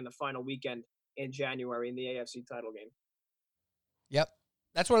playing in the final weekend in January in the AFC title game. Yep.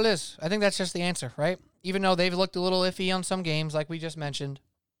 That's what it is. I think that's just the answer, right? Even though they've looked a little iffy on some games, like we just mentioned,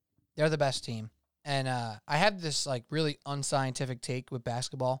 they're the best team. And I had this really unscientific take with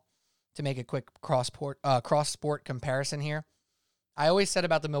basketball to make a quick cross-sport comparison here. I always said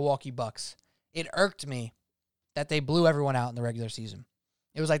about the Milwaukee Bucks, it irked me that they blew everyone out in the regular season.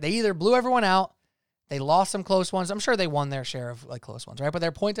 It was like they either blew everyone out, they lost some close ones. I'm sure they won their share of close ones, right? But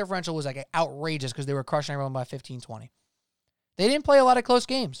their point differential was outrageous because they were crushing everyone by 15, 20. They didn't play a lot of close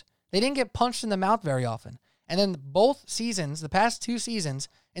games. They didn't get punched in the mouth very often. And then both seasons, the past 2 seasons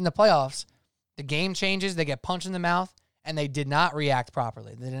in the playoffs, the game changes, they get punched in the mouth, and they did not react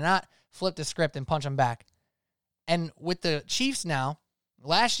properly. They did not flip the script and punch them back. And with the Chiefs now,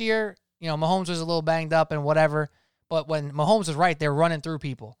 last year, Mahomes was a little banged up and whatever, But when Mahomes was right, they're running through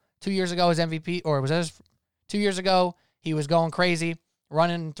people. 2 years ago, his MVP, or was that 2 years ago, he was going crazy,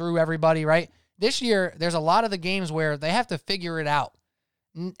 running through everybody, right? This year, there's a lot of the games where they have to figure it out.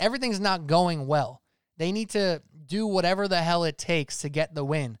 Everything's not going well. They need to do whatever the hell it takes to get the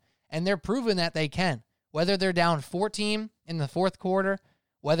win. And they're proving that they can. Whether they're down 14 in the fourth quarter,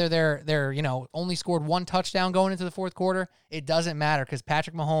 whether they're only scored one touchdown going into the fourth quarter, it doesn't matter because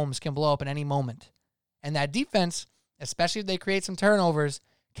Patrick Mahomes can blow up at any moment. And that defense, especially if they create some turnovers,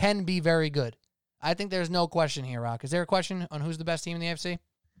 can be very good. I think there's no question here, Rock. Is there a question on who's the best team in the AFC?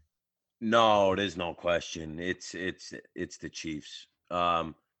 No, there's no question. It's the Chiefs.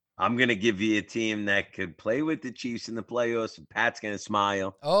 I'm gonna give you a team that could play with the Chiefs in the playoffs. Pat's gonna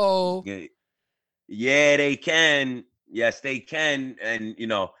smile. Oh, yeah, they can. Yes, they can. And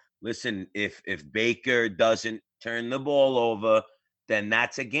listen, if Baker doesn't turn the ball over, then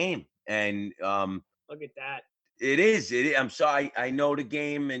that's a game. And look at that. It is. I'm sorry. I know the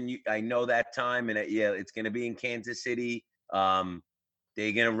game, and I know that time, and it's going to be in Kansas City.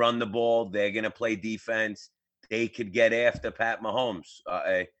 They're going to run the ball. They're going to play defense. They could get after Pat Mahomes.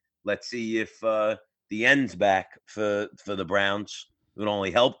 Let's see if the end's back for the Browns. It would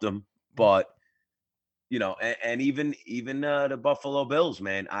only help them, but and even the Buffalo Bills,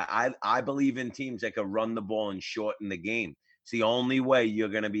 man. I believe in teams that can run the ball and shorten the game. It's the only way you're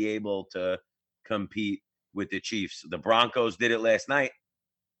going to be able to compete with the Chiefs. The Broncos did it last night.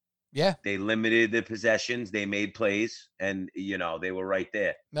 Yeah. They limited the possessions. They made plays, and, they were right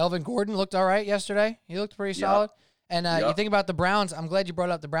there. Melvin Gordon looked all right yesterday. He looked pretty solid. And you think about the Browns. I'm glad you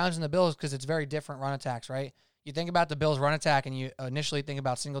brought up the Browns and the Bills because it's very different run attacks, right? You think about the Bills' run attack, and you initially think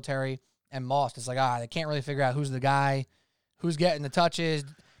about Singletary and Moss. It's like, they can't really figure out who's the guy, who's getting the touches.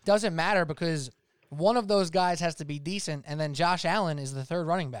 Doesn't matter because one of those guys has to be decent, and then Josh Allen is the third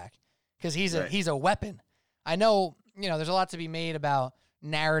running back because he's a weapon. I know, there's a lot to be made about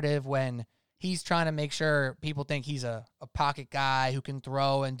narrative when he's trying to make sure people think he's a pocket guy who can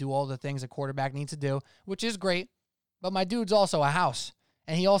throw and do all the things a quarterback needs to do, which is great. But my dude's also a house,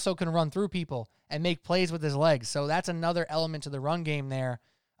 and he also can run through people and make plays with his legs. So that's another element to the run game there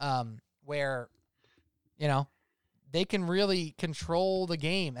where, they can really control the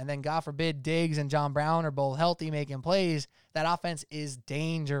game. And then, God forbid, Diggs and John Brown are both healthy making plays. That offense is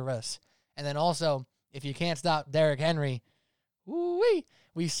dangerous. And then also, if you can't stop Derrick Henry,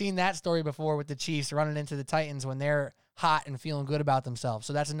 we've seen that story before with the Chiefs running into the Titans when they're hot and feeling good about themselves.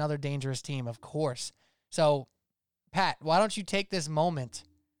 So that's another dangerous team, of course. So, Pat, why don't you take this moment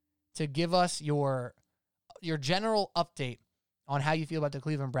to give us your general update on how you feel about the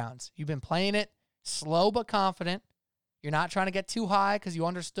Cleveland Browns? You've been playing it slow but confident. You're not trying to get too high because you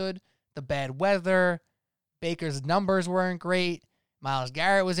understood the bad weather. Baker's numbers weren't great. Myles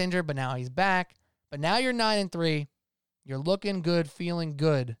Garrett was injured, but now he's back. But now you're 9-3. You're looking good, feeling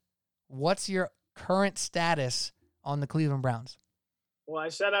good. What's your current status on the Cleveland Browns? Well, I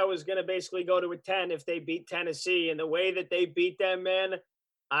said I was going to basically go to a 10 if they beat Tennessee. And the way that they beat them, man,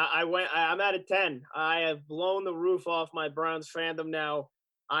 I'm at a 10. I have blown the roof off my Browns fandom now.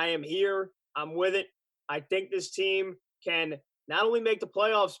 I am here. I'm with it. I think this team can not only make the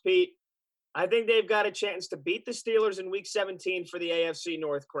playoffs, Pete, I think they've got a chance to beat the Steelers in Week 17 for the AFC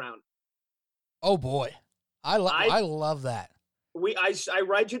North crown. Oh, boy. I love that. I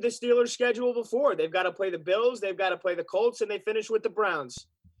read you the Steelers schedule before. They've got to play the Bills, they've got to play the Colts, and they finish with the Browns.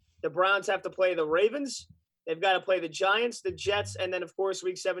 The Browns have to play the Ravens. They've got to play the Giants, the Jets, and then, of course,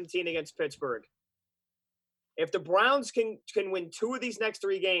 Week 17 against Pittsburgh. If the Browns can win 2 of these next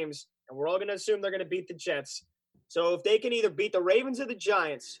 3 games, and we're all going to assume they're going to beat the Jets, so if they can either beat the Ravens or the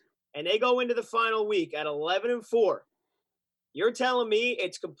Giants, and they go into the final week at 11-4, you're telling me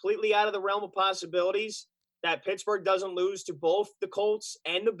it's completely out of the realm of possibilities that Pittsburgh doesn't lose to both the Colts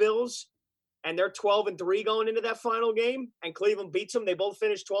and the Bills, and they're 12-3 going into that final game, and Cleveland beats them. They both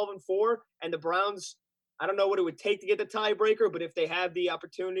finish 12-4, and the Browns, I don't know what it would take to get the tiebreaker, but if they have the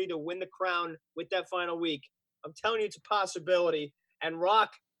opportunity to win the crown with that final week, I'm telling you it's a possibility. And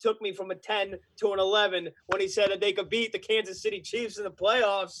Rock took me from a 10 to an 11 when he said that they could beat the Kansas City Chiefs in the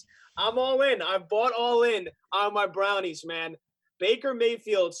playoffs. I'm all in. I've bought all in on my Brownies, man. Baker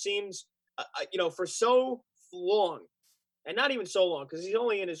Mayfield seems, for so long, and not even so long, because he's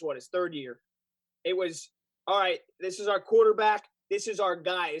only in his 3rd year. It was, all right, this is our quarterback. This is our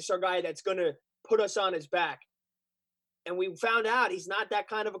guy. This is our guy that's going to put us on his back. And we found out he's not that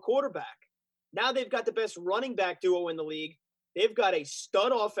kind of a quarterback. Now they've got the best running back duo in the league. They've got a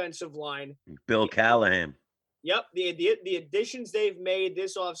stud offensive line. Bill Callahan. Yep, the additions they've made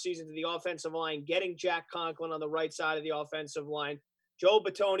this offseason to the offensive line, getting Jack Conklin on the right side of the offensive line. Joe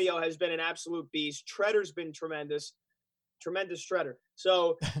Bitonio has been an absolute beast. Treader's been tremendous. tremendous shredder.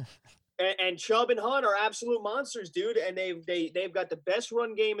 So, and Chubb and Hunt are absolute monsters, dude. And they've got the best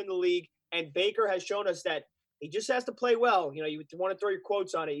run game in the league. And Baker has shown us that he just has to play well. You know, you want to throw your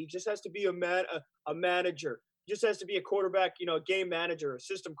quotes on it. He just has to be a manager. He just has to be a quarterback, you know, a game manager, a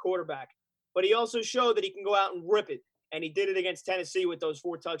system quarterback. But he also showed that he can go out and rip it. And he did it against Tennessee with those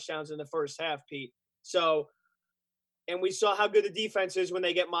 4 touchdowns in the first half, Pete. So, and we saw how good the defense is when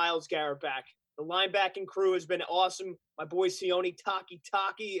they get Myles Garrett back. The linebacking crew has been awesome. My boy Sione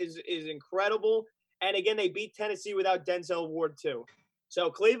Taki is incredible. And again, they beat Tennessee without Denzel Ward too. So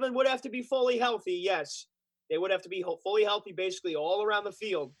Cleveland would have to be fully healthy. Yes, they would have to be fully healthy basically all around the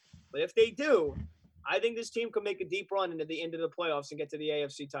field. But if they do, I think this team can make a deep run into the end of the playoffs and get to the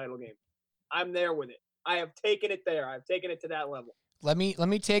AFC title game. I'm there with it. I have taken it there. I've taken it to that level. Let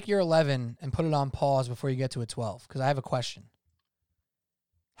me take your 11 and put it on pause before you get to a 12 because I have a question.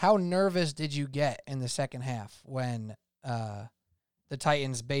 How nervous did you get in the second half when the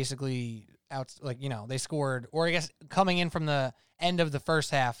Titans basically they scored, or I guess coming in from the end of the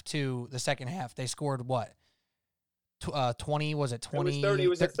first half to the second half, they scored what? 20, was it 20? It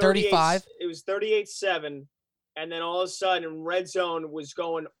was 35? It was 38-7. And then all of a sudden, Red Zone was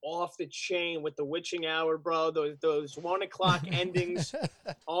going off the chain with the witching hour, bro. Those 1 o'clock endings,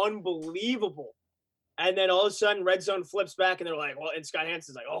 unbelievable. And then all of a sudden, Red Zone flips back, and they're like, well, and Scott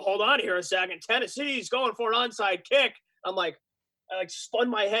Hansen's like, oh, hold on here a second. Tennessee's going for an onside kick. I'm like, I spun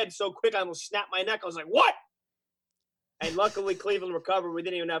my head so quick, I almost snapped my neck. I was like, what? And luckily, Cleveland recovered. We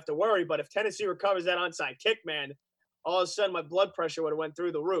didn't even have to worry. But if Tennessee recovers that onside kick, man, all of a sudden, my blood pressure would have went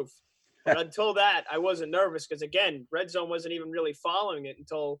through the roof. But until that, I wasn't nervous because, again, Red Zone wasn't even really following it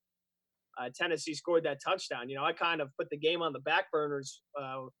until Tennessee scored that touchdown. You know, I kind of put the game on the back burners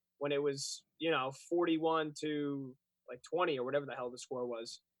when it was, 41 to 20 or whatever the hell the score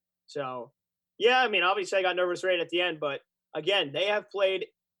was. So, yeah, I mean, obviously I got nervous right at the end. But, again, they have played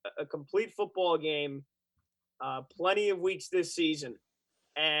a complete football game plenty of weeks this season.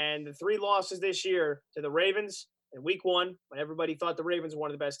 And the 3 losses this year to the Ravens in week 1, when everybody thought the Ravens were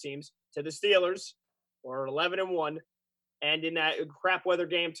one of the best teams, to the Steelers, or 11-1, and in that crap weather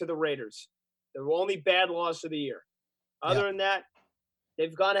game to the Raiders. The only bad loss of the year. Other than that,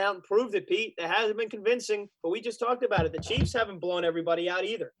 they've gone out and proved it, Pete. It hasn't been convincing, but we just talked about it. The Chiefs haven't blown everybody out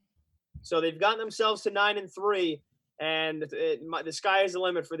either. So they've gotten themselves to 9-3, and the sky is the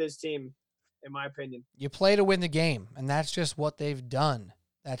limit for this team, in my opinion. You play to win the game, and that's just what they've done.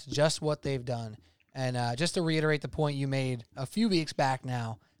 That's just what they've done. And just to reiterate the point you made a few weeks back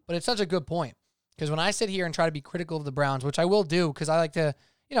now, but it's such a good point because when I sit here and try to be critical of the Browns, which I will do because I like to,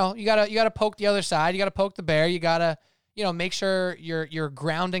 you gotta poke the other side, you gotta poke the bear, you gotta, make sure you're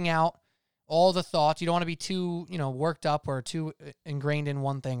grounding out all the thoughts. You don't want to be too, worked up or too ingrained in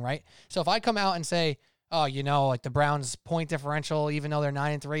one thing, right? So if I come out and say, oh, the Browns' point differential, even though they're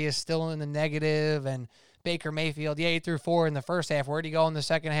 9-3, is still in the negative, and Baker Mayfield, 8-4 in the first half. Where'd he go in the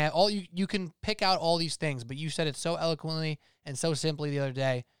second half? All you can pick out all these things, but you said it so eloquently and so simply the other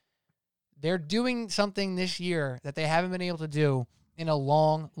day. They're doing something this year that they haven't been able to do in a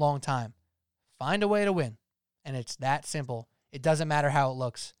long, long time. Find a way to win, and it's that simple. It doesn't matter how it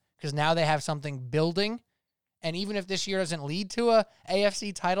looks because now they have something building, and even if this year doesn't lead to a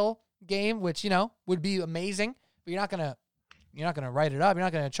AFC title game, which would be amazing, but you're not gonna write it up. You're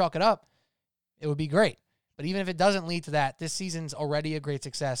not gonna chalk it up. It would be great. But even if it doesn't lead to that, this season's already a great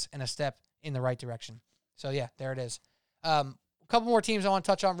success and a step in the right direction. So, yeah, there it is. A couple more teams I want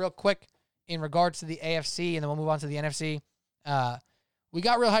to touch on real quick in regards to the AFC, and then we'll move on to the NFC. We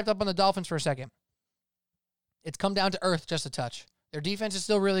got real hyped up on the Dolphins for a second. It's come down to earth just a touch. Their defense is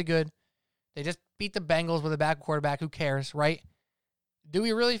still really good. They just beat the Bengals with a bad quarterback. Who cares, right? Do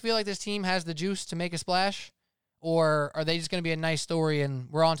we really feel like this team has the juice to make a splash? Or are they just going to be a nice story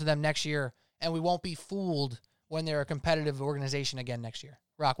and we're on to them next year and we won't be fooled when they're a competitive organization again next year?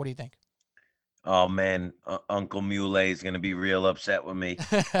 Rock, what do you think? Oh, man, Uncle Muley is going to be real upset with me.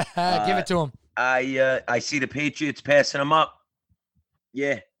 Give it to him. I see the Patriots passing them up.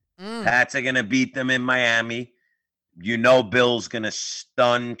 Yeah. Pats are going to beat them in Miami. Bill's going to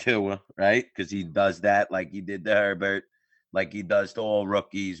stun Tua, right? Because he does that like he did to Herbert, like he does to all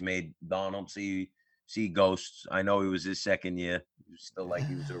rookies, made Donald see ghosts. I know it was his second year. He was still like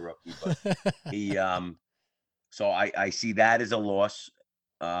he was a rookie, but he so I see that as a loss.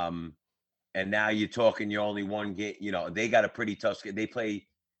 And now you're talking you're only one game, they got a pretty tough schedule. They play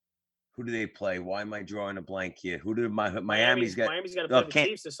who do they play? Why am I drawing a blank here? Who did Miami's got to play the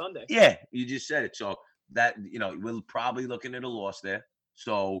Chiefs this Sunday. Yeah, you just said it. So that we're probably looking at a loss there.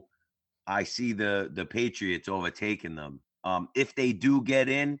 So I see the Patriots overtaking them. If they do get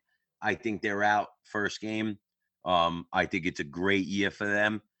in, I think they're out first game. I think it's a great year for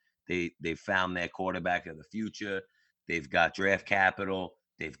them. They found their quarterback of the future. They've got draft capital.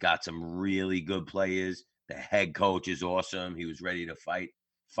 They've got some really good players. The head coach is awesome. He was ready to fight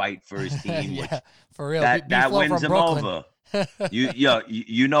for his team. Yeah, which for real. That wins him Brooklyn. over.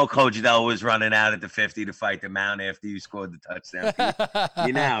 You know Coach Dell was running out at the 50 to fight the mound after you scored the touchdown.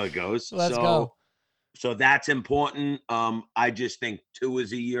 You know how it goes. Let's go. So that's important. I just think 2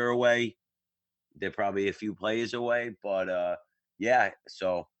 is a year away. They're probably a few players away, but yeah.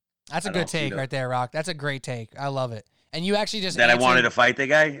 So that's a good take right there, Rock. That's a great take. I love it. And you actually just I wanted to fight the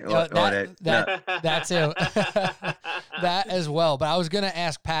guy. That too. That as well. But I was gonna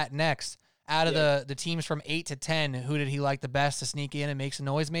ask Pat next. Out of the teams from 8 to 10, who did he like the best to sneak in and make some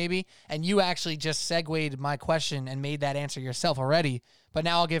noise maybe? And you actually just segued my question and made that answer yourself already. But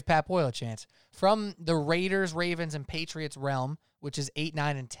now I'll give Pat Boyle a chance. From the Raiders, Ravens, and Patriots realm, which is 8,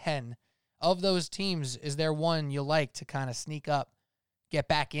 9, and 10, of those teams, is there one you like to kind of sneak up, get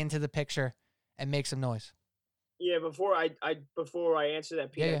back into the picture, and make some noise? Yeah, before I answer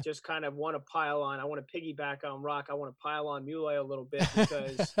that, Pete, I just kind of want to pile on. I want to piggyback on Rock. I want to pile on Muley a little bit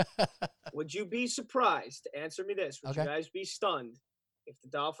because would you be surprised? Answer me this. Would you guys be stunned if the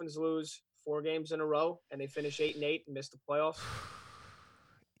Dolphins lose 4 games in a row and they finish 8-8 and miss the playoffs?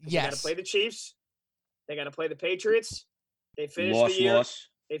 Yes. They got to play the Chiefs. They got to play the Patriots. They finished the year.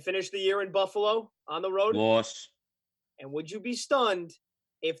 They finished the year in Buffalo on the road. Loss. And would you be stunned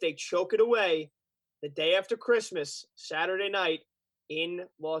if they choke it away the day after Christmas, Saturday night, in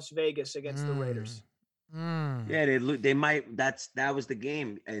Las Vegas against the Raiders? Yeah, they might. That was the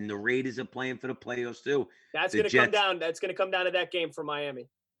game, and the Raiders are playing for the playoffs too. That's going to come down. That's going to come down to that game for Miami.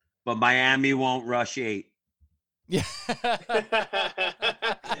 But Miami won't rush 8. Yeah,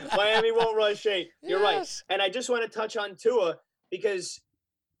 Miami won't rush 8. You're right. And I just want to touch on Tua because,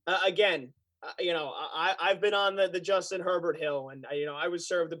 again, I've been on the Justin Herbert hill, and I was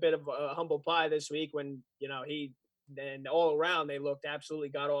served a bit of humble pie this week when and all around they looked absolutely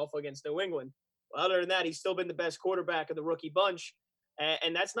god awful against New England. Well, other than that, he's still been the best quarterback of the rookie bunch,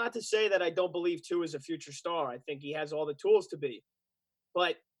 and that's not to say that I don't believe Tua is a future star. I think he has all the tools to be,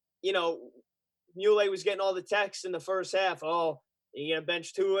 but Muley was getting all the texts in the first half. Oh, you gonna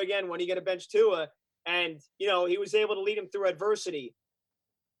bench Tua again? When are you gonna bench Tua? And he was able to lead him through adversity.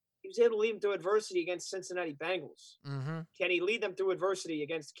 He was able to lead them through adversity against Cincinnati Bengals. Mm-hmm. Can he lead them through adversity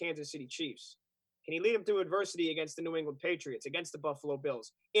against Kansas City Chiefs? Can he lead them through adversity against the New England Patriots, against the Buffalo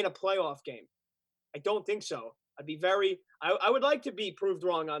Bills in a playoff game? I don't think so. I would like to be proved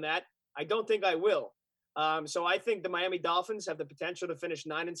wrong on that. I don't think I will. So I think the Miami Dolphins have the potential to finish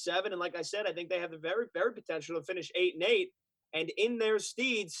 9-7. And like I said, I think they have the very, very potential to finish 8-8. And in their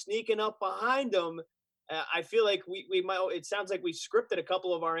steeds, sneaking up behind them, I feel like we might. It sounds like we scripted a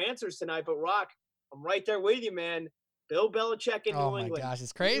couple of our answers tonight, but Rock, I'm right there with you, man. Bill Belichick in New England. Oh my gosh,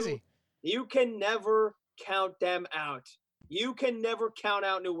 it's crazy. You can never count them out. You can never count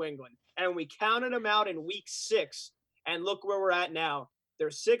out New England. And we counted them out in week 6, and look where we're at now. They're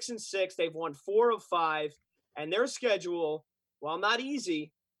 6-6. They've won 4 of 5, and their schedule, while not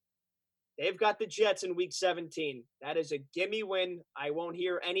easy, they've got the Jets in week 17. That is a gimme win. I won't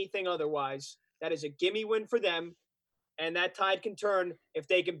hear anything otherwise. That is a gimme win for them, and that tide can turn if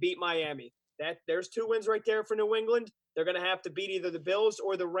they can beat Miami. There's 2 wins right there for New England. They're going to have to beat either the Bills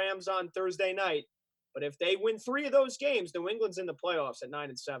or the Rams on Thursday night. But if they win 3 of those games, New England's in the playoffs at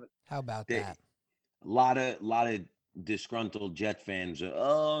 9-7. How about that? A lot of disgruntled Jet fans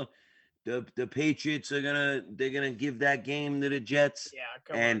are, the Patriots are gonna give that game to the Jets. Yeah,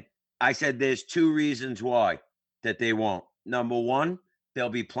 come on. I said there's 2 reasons why that they won't. Number 1, they'll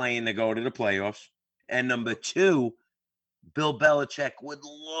be playing to go to the playoffs. And number 2, Bill Belichick would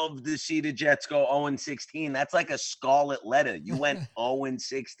love to see the Jets go 0-16. That's like a scarlet letter. You went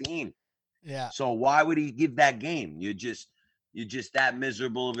 0-16. Yeah. So why would he give that game? You're just that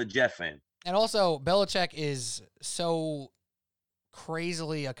miserable of a Jet fan. And also, Belichick is so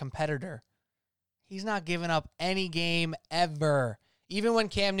crazily a competitor. He's not giving up any game ever. Even when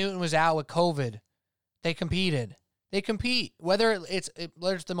Cam Newton was out with COVID, they competed. They compete, whether it's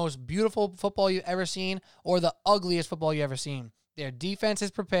the most beautiful football you've ever seen or the ugliest football you've ever seen. Their defense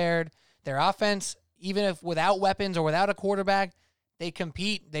is prepared. Their offense, even if without weapons or without a quarterback, they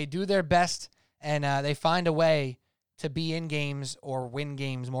compete. They do their best, and they find a way to be in games or win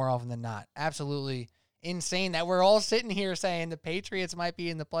games more often than not. Absolutely insane that we're all sitting here saying the Patriots might be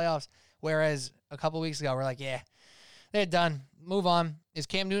in the playoffs, whereas a couple weeks ago we're like, yeah, they're done. Move on. Is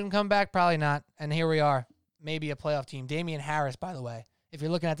Cam Newton come back? Probably not. And here we are. Maybe a playoff team. Damian Harris, by the way. If you're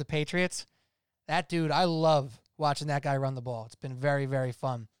looking at the Patriots, that dude, I love watching that guy run the ball. It's been very, very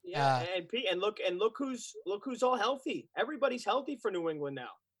fun. Yeah, and look who's all healthy. Everybody's healthy for New England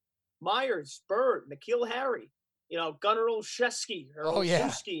now. Myers, Bird, N'Keal Harry, Gunnar Olszewski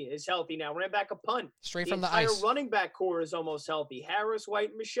is healthy now. Ran back a punt. Straight from the ice. The entire running back core is almost healthy. Harris, White,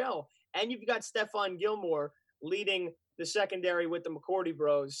 and Michelle. And you've got Stephon Gilmore leading the secondary with the McCourty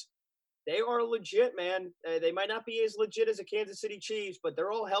bros. They are legit, man. They might not be as legit as the Kansas City Chiefs, but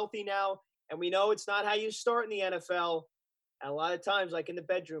they're all healthy now. And we know it's not how you start in the NFL. And a lot of times, like in the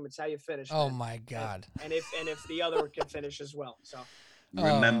bedroom, it's how you finish. Oh, man. My God. And if the other can finish as well. So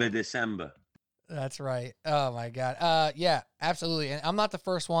remember December. That's right. Oh, my God. Yeah, absolutely. And I'm not the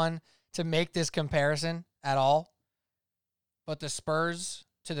first one to make this comparison at all. But the Spurs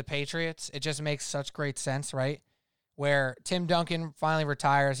to the Patriots, it just makes such great sense, right? Where Tim Duncan finally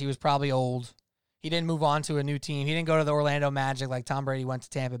retires. He was probably old. He didn't move on to a new team. He didn't go to the Orlando Magic like Tom Brady went to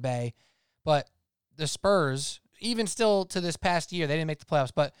Tampa Bay. But the Spurs, even still to this past year, they didn't make the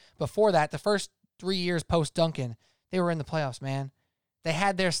playoffs. But before that, the first 3 years post-Duncan, they were in the playoffs, man. They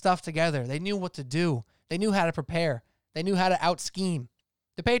had their stuff together. They knew what to do. They knew how to prepare. They knew how to out-scheme.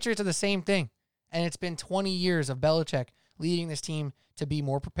 The Patriots are the same thing. And it's been 20 years of Belichick leading this team to be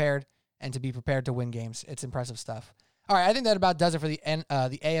more prepared and to be prepared to win games. It's impressive stuff. All right, I think that about does it for the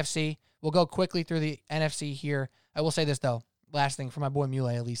AFC. We'll go quickly through the NFC here. I will say this, though. Last thing for my boy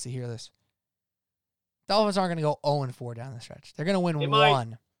Muley, at least, to hear this. Dolphins aren't going to go 0-4 down the stretch. They're going to win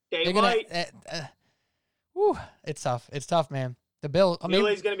one. They might. It's tough. It's tough, man. The Bills.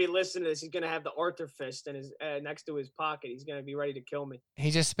 Muley's going to be listening to this. He's going to have the Arthur fist in his next to his pocket. He's going to be ready to kill me.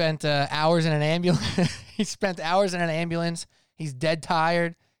 He just spent hours in an ambulance. He's dead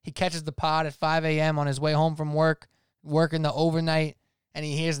tired. He catches the pod at 5 a.m. on his way home from work, working the overnight, and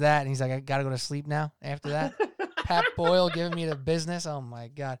he hears that, and he's like, I got to go to sleep now after that. Pat Boyle giving me the business. Oh, my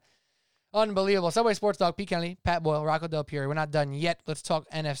God. Unbelievable. Subway Sports Talk, Pete Kennedy, Pat Boyle, Rocco Del Piero. We're not done yet. Let's talk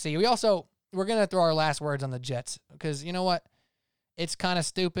NFC. We're going to throw our last words on the Jets because you know what? It's kind of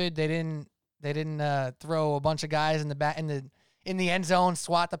stupid. They didn't throw a bunch of guys in the end zone,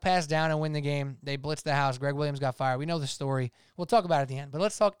 swat the pass down, and win the game. They blitzed the house. Greg Williams got fired. We know the story. We'll talk about it at the end, but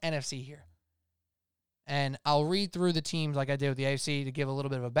let's talk NFC here. And I'll read through the teams like I did with the AFC to give a little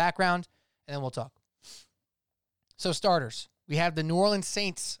bit of a background, and then we'll talk. So starters, we have the New Orleans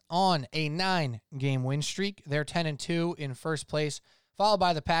Saints on a 9-game win streak. They're 10-2 in first place, followed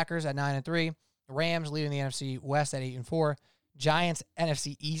by the Packers at 9-3, Rams leading the NFC West at 8-4, Giants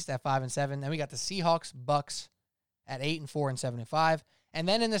NFC East at 5-7. Then we got the Seahawks, Bucks at 8-4 and 7-5. And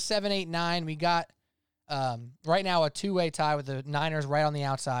then in the 7-8-9, we got right now a two-way tie with the Niners right on the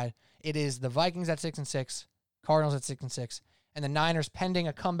outside. It is the Vikings at 6-6, Cardinals at 6-6, and the Niners pending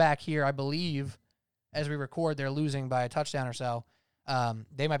a comeback here, I believe. As we record, they're losing by a touchdown or so.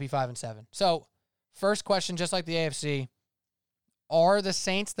 They might be 5-7. So, first question, just like the AFC, are the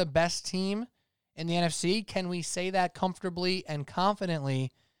Saints the best team in the NFC? Can we say that comfortably and confidently,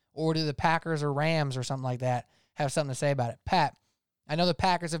 or do the Packers or Rams or something like that have something to say about it? Pat, I know the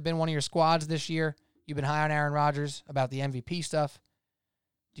Packers have been one of your squads this year. You've been high on Aaron Rodgers about the MVP stuff.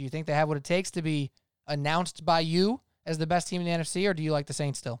 Do you think they have what it takes to be announced by you as the best team in the NFC, or do you like the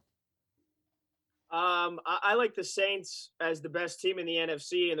Saints still? I like the Saints as the best team in the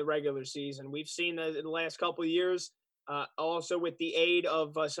NFC in the regular season. We've seen that in the last couple of years, also with the aid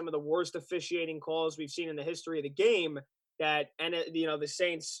of some of the worst officiating calls we've seen in the history of the game, that the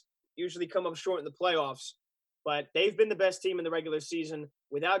Saints usually come up short in the playoffs. But they've been the best team in the regular season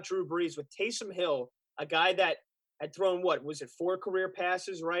without Drew Brees, with Taysom Hill, a guy that had thrown, 4 career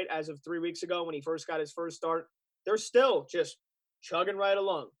passes, right, as of 3 weeks ago when he first got his first start. They're still just chugging right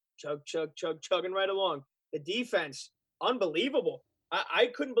along. Chugging right along. The defense, unbelievable. I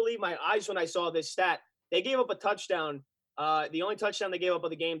couldn't believe my eyes when I saw this stat. They gave up a touchdown, the only touchdown they gave up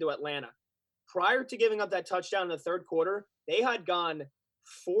of the game, to Atlanta. Prior to giving up that touchdown in the third quarter, they had gone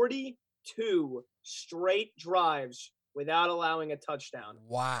 42 straight drives without allowing a touchdown.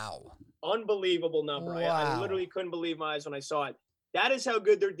 Wow. Unbelievable number. Wow. I literally couldn't believe my eyes when I saw it. That is how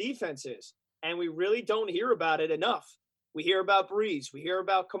good their defense is. And we really don't hear about it enough. We hear about Breeze. We hear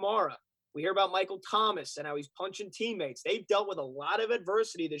about Kamara. We hear about Michael Thomas and how he's punching teammates. They've dealt with a lot of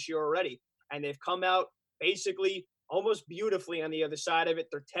adversity this year already, and they've come out basically almost beautifully on the other side of it.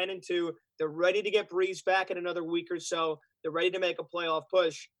 They're 10-2. They're ready to get Breeze back in another week or so. They're ready to make a playoff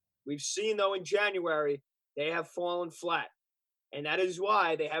push. We've seen, though, in January, they have fallen flat, and that is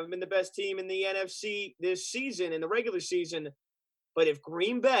why they haven't been the best team in the NFC this season, in the regular season. But if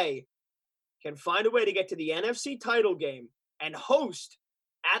Green Bay can find a way to get to the NFC title game and host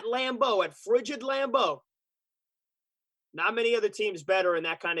at Lambeau, at frigid Lambeau, not many other teams better in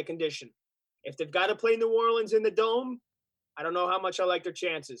that kind of condition. If they've got to play New Orleans in the Dome, I don't know how much I like their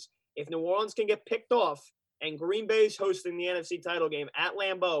chances. If New Orleans can get picked off and Green Bay's hosting the NFC title game at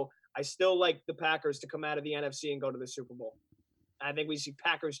Lambeau, I still like the Packers to come out of the NFC and go to the Super Bowl. I think we see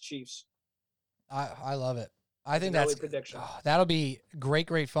Packers-Chiefs. I love it. I think that's prediction. That'll be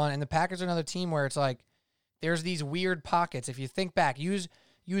great fun. And the Packers are another team where it's like there's these weird pockets. If you think back, use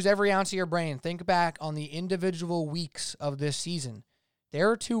every ounce of your brain. Think back on the individual weeks of this season. There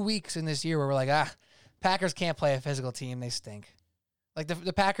are 2 weeks in this year where we're like, Packers can't play a physical team. They stink. Like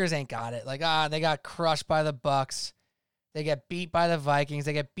the Packers ain't got it. Like, they got crushed by the Bucks. They get beat by the Vikings.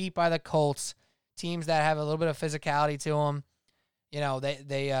 They get beat by the Colts. Teams that have a little bit of physicality to them. You know,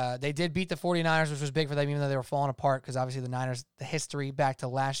 they did beat the 49ers, which was big for them, even though they were falling apart because obviously the Niners, the history back to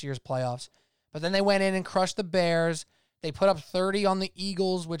last year's playoffs. But then they went in and crushed the Bears. They put up 30 on the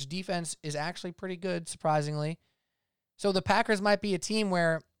Eagles, which defense is actually pretty good, surprisingly. So the Packers might be a team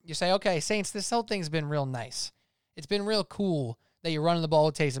where you say, okay, Saints, this whole thing's been real nice. It's been real cool that you're running the ball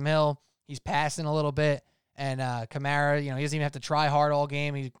with Taysom Hill. He's passing a little bit. And Kamara, he doesn't even have to try hard all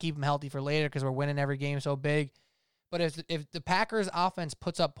game. He keep him healthy for later because we're winning every game so big. But if the Packers offense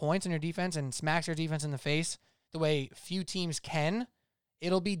puts up points in your defense and smacks your defense in the face the way few teams can,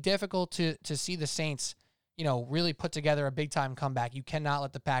 it'll be difficult to see the Saints, really put together a big-time comeback. You cannot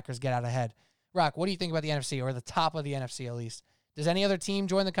let the Packers get out ahead. Rock, what do you think about the NFC, or the top of the NFC at least? Does any other team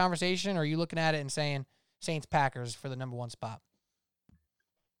join the conversation, or are you looking at it and saying Saints-Packers for the number 1 spot?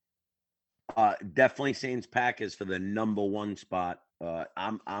 Definitely Saints-Packers for the number 1 spot.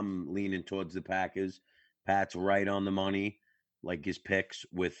 I'm leaning towards the Packers. Pat's right on the money, like his picks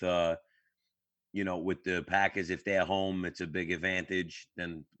with the Packers. If they're home, it's a big advantage.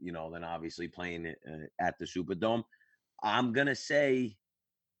 Then obviously playing it at the Superdome. I'm gonna say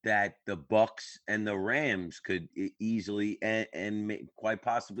that the Bucks and the Rams could easily, and quite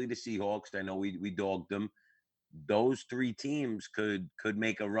possibly the Seahawks. I know we dogged them. Those 3 teams could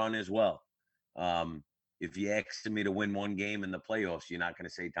make a run as well. If you asked me to win 1 game in the playoffs, you're not going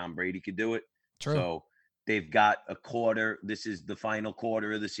to say Tom Brady could do it. True. So they've got a quarter. This is the final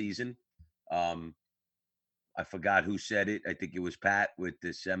quarter of the season. I forgot who said it. I think it was Pat with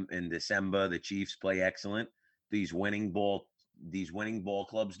in December. The Chiefs play excellent. These winning ball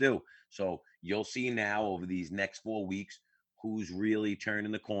clubs do. So you'll see now over these next 4 weeks who's really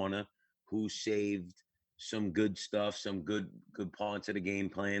turning the corner, who saved some good stuff, some good parts of the game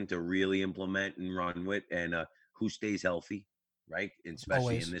plan to really implement and run with, and who stays healthy, right? And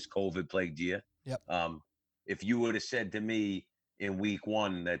especially Always. in this COVID plagued year. Yep. If you would have said to me in week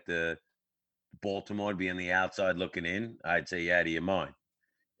 1 that the Baltimore would be on the outside looking in, I'd say you're out of your mind.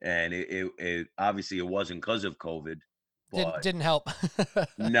 And it obviously it wasn't because of COVID. But Didn't help.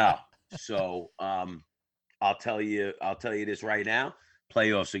 No. So I'll tell you this right now.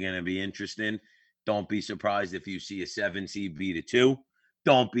 Playoffs are going to be interesting. Don't be surprised if you see a 7 seed beat a 2.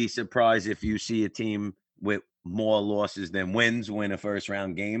 Don't be surprised if you see a team with more losses than wins win a first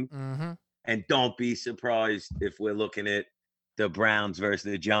round game. Mm-hmm. And don't be surprised if we're looking at the Browns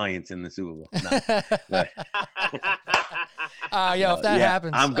versus the Giants in the Super Bowl. No. If that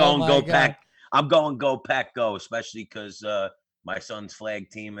happens, I'm going go Pack. I'm going go Pack go, especially because my son's flag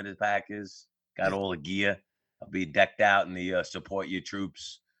team of the Packers got all the gear. I'll be decked out in the support your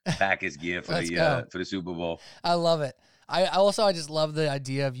troops Packers gear for the Super Bowl. I love it. I just love the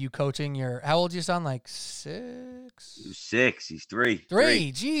idea of you coaching how old is your son? Like 6? 6. He's 3.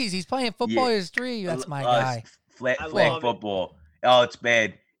 3. Jeez, he's playing football. He's 3. That's my guy. Flag football. Oh, it's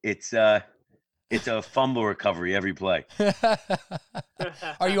bad. It's a fumble recovery every play.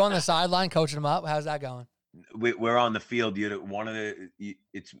 Are you on the sideline coaching him up? How's that going? We're on the field.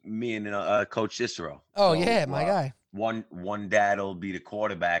 It's me and Coach Cicero. Oh, so, yeah, my guy. One dad will be the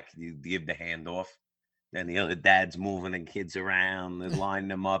quarterback. You give the handoff. Then the other dad's moving the kids around. They're lining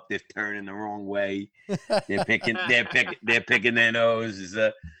them up. They're turning the wrong way. They're picking their nose.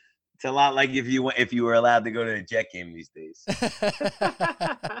 It's a lot like if you were allowed to go to a Jet game these days.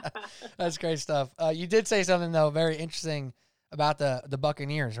 That's great stuff. You did say something though very interesting about the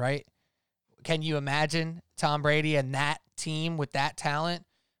Buccaneers, right? Can you imagine Tom Brady and that team with that talent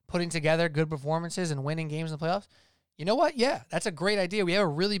putting together good performances and winning games in the playoffs? You know what? Yeah, that's a great idea. We have a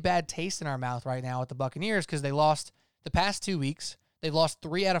really bad taste in our mouth right now with the Buccaneers because they lost the past 2 weeks. They've lost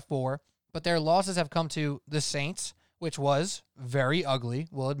 3 out of 4, but their losses have come to the Saints, which was very ugly,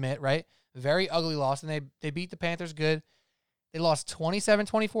 we'll admit, right? Very ugly loss, and they beat the Panthers good. They lost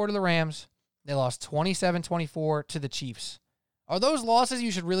 27-24 to the Rams. They lost 27-24 to the Chiefs. Are those losses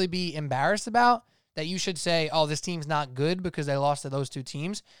you should really be embarrassed about? That you should say, oh, this team's not good because they lost to those 2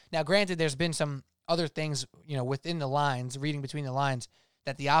 teams? Now, granted, there's been some other things, within the lines, reading between the lines,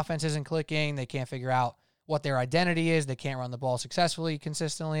 that the offense isn't clicking. They can't figure out what their identity is. They can't run the ball successfully,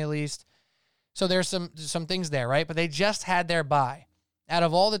 consistently at least. So there's some things there, right? But they just had their bye. Out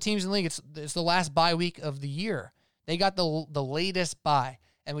of all the teams in the league, it's the last bye week of the year. They got the latest bye.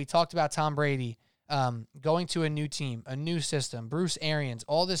 And we talked about Tom Brady going to a new team, a new system, Bruce Arians,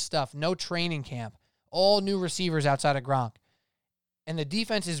 all this stuff, no training camp, all new receivers outside of Gronk. And the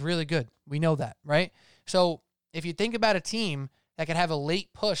defense is really good. We know that, right? So if you think about a team that could have a late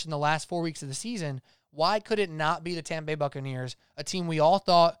push in the last 4 weeks of the season, why could it not be the Tampa Bay Buccaneers, a team we all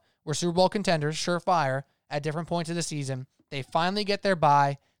thought were Super Bowl contenders, surefire, at different points of the season? They finally get their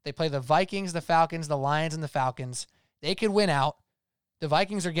bye. They play the Vikings, the Falcons, the Lions, and the Falcons. They could win out. The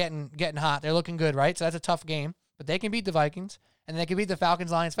Vikings are getting hot. They're looking good, right? So that's a tough game. But they can beat the Vikings, and they can beat the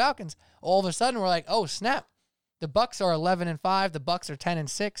Falcons, Lions, Falcons. All of a sudden, we're like, oh, snap. The Bucs are 11-5. The Bucs are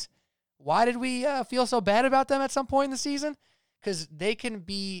 10-6. Why did we feel so bad about them at some point in the season? Because they can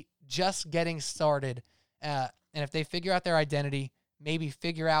be just getting started. And if they figure out their identity, maybe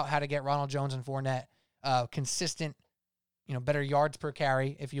figure out how to get Ronald Jones and Fournette consistent, better yards per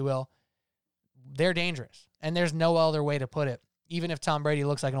carry, if you will, they're dangerous. And there's no other way to put it, even if Tom Brady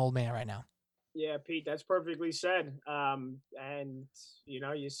looks like an old man right now. Yeah, Pete, that's perfectly said. And,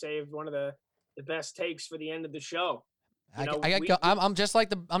 you saved one of the best takes for the end of the show. I'm just like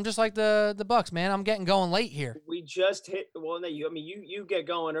the Bucs, man. I'm getting going late here. We just hit. Well, no, you get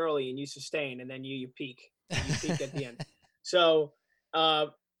going early and you sustain, and then you peak. You peak at the end. So,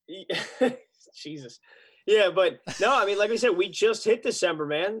 Jesus, yeah, but no, I mean, like I said, we just hit December,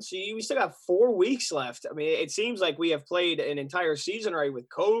 man. So we still got 4 weeks left. I mean, it seems like we have played an entire season already with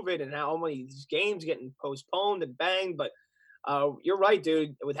COVID and how many these games getting postponed and banged. But you're right,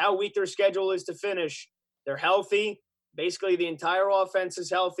 dude. With how weak their schedule is to finish, they're healthy. Basically, the entire offense is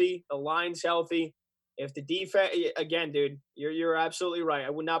healthy. The line's healthy. If the defense, again, dude, you're absolutely right. I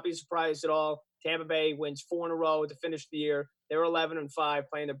would not be surprised at all. Tampa Bay wins 4 in a row to finish the year. They're 11-5,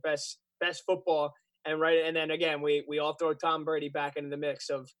 playing their best football. And then again, we all throw Tom Brady back into the mix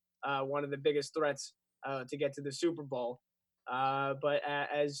of one of the biggest threats to get to the Super Bowl. But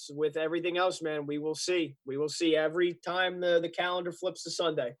as with everything else, man, we will see. We will see every time the calendar flips to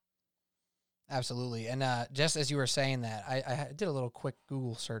Sunday. Absolutely. And just as you were saying that, I did a little quick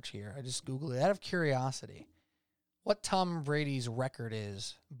Google search here. I just Googled it out of curiosity. What Tom Brady's record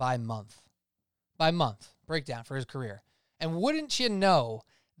is by month. Breakdown for his career. And wouldn't you know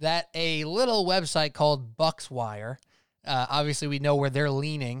that a little website called BucsWire, obviously we know where they're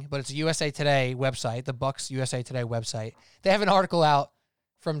leaning, but it's a USA Today website, the Bucs USA Today website. They have an article out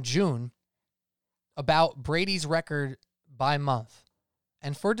from June about Brady's record by month.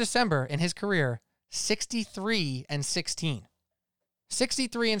 And for December in his career, 63-16.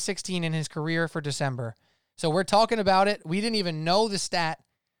 63-16 in his career for December. So we're talking about it. We didn't even know the stat.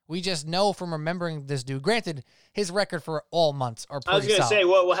 We just know from remembering this dude. Granted, his record for all months are pretty solid. I was going to say,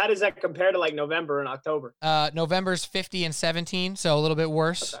 well, how does that compare to like November and October? November's 50-17, so a little bit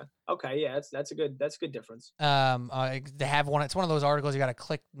worse. Okay, yeah, that's a good difference. They have one. It's one of those articles you got to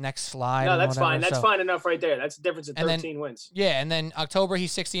click next slide. No, that's fine. That's fine enough right there. That's a difference of 13 wins. Yeah, and then October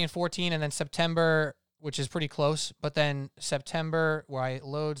he's 60-14, and then September, which is pretty close, but then September where it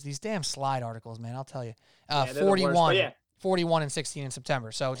loads these damn slide articles, man. I'll tell you, 41. 41-16 in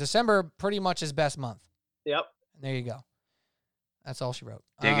September. So December pretty much his best month. Yep. And there you go. That's all she wrote.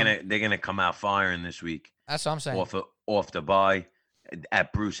 They're gonna come out firing this week. That's what I'm saying. Off the bye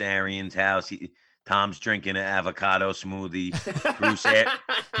at Bruce Arians' house. Tom's drinking an avocado smoothie.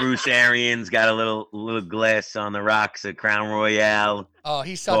 Bruce Arians got a little glass on the rocks at Crown Royale. Oh,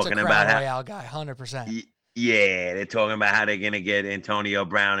 he's such a Crown Royale guy, 100%. Yeah, they're talking about how they're gonna get Antonio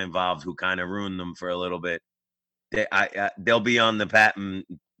Brown involved, who kind of ruined them for a little bit. They'll be on the Pat and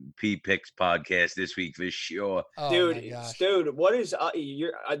P Picks podcast this week for sure. Oh, dude, what is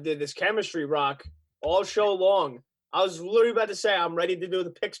this chemistry rock all show long? I was literally about to say I'm ready to do the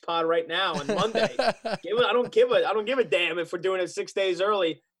Picks pod right now on Monday. I don't give a damn if we're doing it 6 days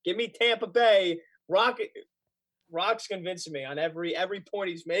early. Give me Tampa Bay. Rock's convincing me on every point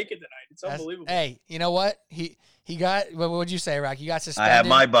he's making tonight. It's unbelievable. Hey, you know what? He got, what would you say, Rock? You got suspended. I had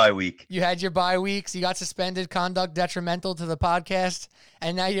my bye week. You had your bye weeks. You got suspended, conduct detrimental to the podcast,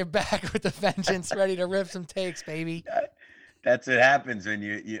 and now you're back with a vengeance, ready to rip some takes, baby. That's what happens when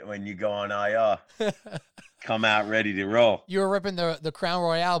you go on IR. Come out ready to roll. You were ripping the Crown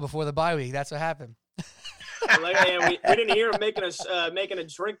Royale before the bye week. That's what happened. We didn't hear him making a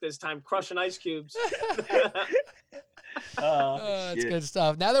drink this time, crushing ice cubes. That's good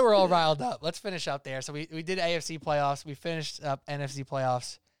stuff. Now that we're all riled up, let's finish up there. So we did AFC playoffs. We finished up NFC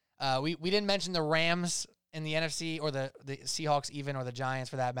playoffs. We didn't mention the Rams in the NFC or the Seahawks even, or the Giants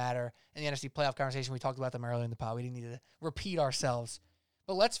for that matter, in the NFC playoff conversation. We talked about them earlier in the pod. We didn't need to repeat ourselves.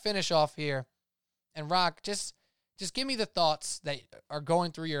 But let's finish off here. And Rock, just give me the thoughts that are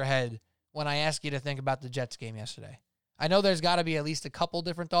going through your head when I ask you to think about the Jets game yesterday. I know there's got to be at least a couple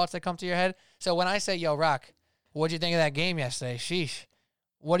different thoughts that come to your head. So when I say, yo, Rock, what'd you think of that game yesterday? Sheesh.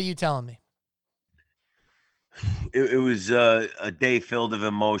 What are you telling me? It was a day filled of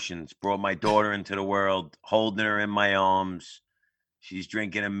emotions. Brought my daughter into the world, holding her in my arms. She's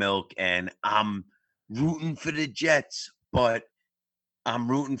drinking a milk, and I'm rooting for the Jets, but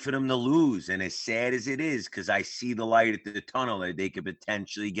I'm rooting for them to lose. And as sad as it is, because I see the light at the tunnel that they could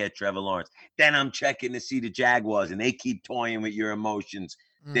potentially get Trevor Lawrence. Then I'm checking to see the Jaguars, and they keep toying with your emotions.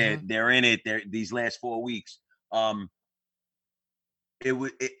 Mm-hmm. They're in it. These last 4 weeks. The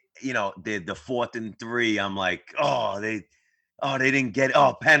 4th and 3. I'm like, they didn't get it.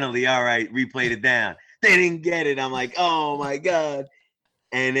 Oh, penalty. All right, replayed it down. They didn't get it. I'm like, oh my God.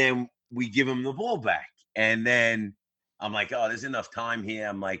 And then we give them the ball back. And then I'm like, oh, there's enough time here.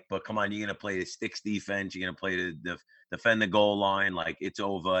 I'm like, but come on, you're going to play the sticks defense. You're going to play the defend the goal line. Like, it's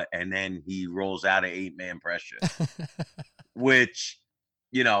over. And then he rolls out an 8-man pressure, which,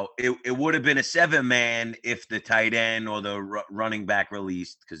 it would have been a 7-man if the tight end or the running back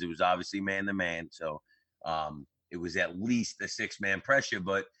released, because it was obviously man-to-man. So it was at least a 6-man pressure.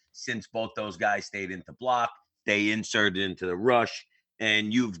 But since both those guys stayed into block, they inserted into the rush.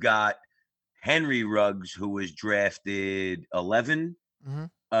 And you've got Henry Ruggs, who was drafted 11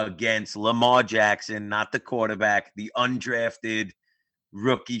 against Lamar Jackson, not the quarterback, the undrafted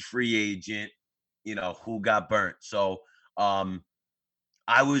rookie free agent, who got burnt. So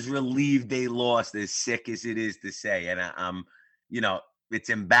I was relieved they lost, as sick as it is to say. And I'm, it's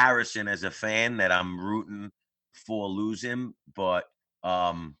embarrassing as a fan that I'm rooting for losing. But,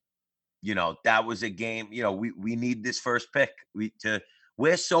 that was a game, we need this first pick.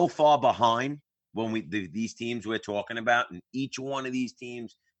 We're so far behind when these teams we're talking about, and each one of these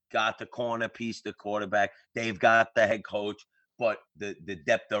teams got the corner piece, the quarterback. They've got the head coach, but the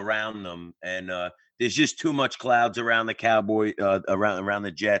depth around them, and there's just too much clouds around the Cowboy, around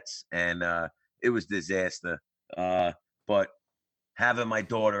the Jets, and it was disaster. But having my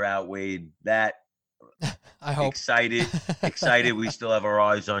daughter outweighed that. I hope. Excited. We still have our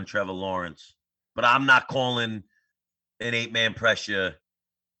eyes on Trevor Lawrence, but I'm not calling an 8-man pressure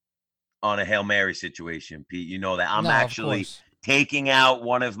on a Hail Mary situation, Pete. You know that. I'm actually taking out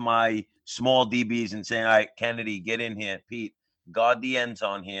one of my small DBs and saying, all right, Kennedy, get in here. Pete, guard the end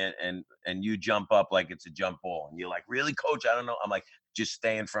zone here, and you jump up like it's a jump ball. And you're like, really, coach? I don't know. I'm like, just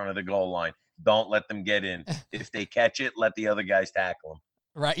stay in front of the goal line. Don't let them get in. If they catch it, let the other guys tackle them.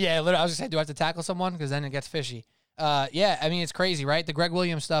 Right. Yeah, literally, I was just saying, do I have to tackle someone? Because then it gets fishy. Yeah, I mean, it's crazy, right? The Greg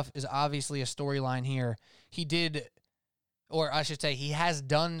Williams stuff is obviously a storyline here. He did, or I should say, he has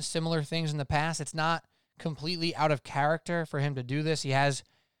done similar things in the past. It's not completely out of character for him to do this. He has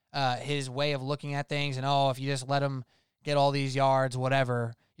his way of looking at things, and, if you just let him get all these yards,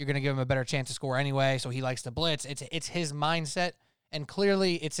 whatever, you're going to give him a better chance to score anyway, so he likes to blitz. It's his mindset, and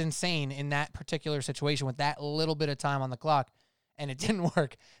clearly it's insane in that particular situation with that little bit of time on the clock, and it didn't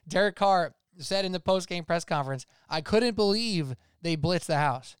work. Derek Carr said in the post-game press conference, I couldn't believe they blitzed the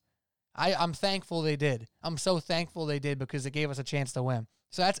house. I'm thankful they did. I'm so thankful they did because it gave us a chance to win.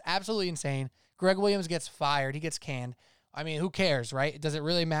 So that's absolutely insane. Greg Williams gets fired. He gets canned. I mean, who cares, right? Does it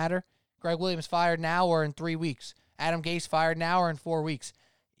really matter? Greg Williams fired now or in 3 weeks? Adam Gase fired now or in 4 weeks?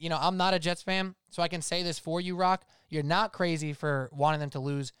 I'm not a Jets fan, so I can say this for you, Rock. You're not crazy for wanting them to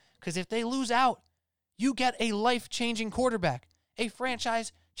lose, because if they lose out, you get a life-changing quarterback, a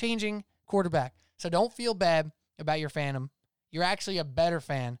franchise-changing quarterback. So don't feel bad about your fandom. You're actually a better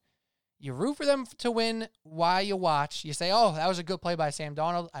fan. You root for them to win while you watch. You say, oh, that was a good play by Sam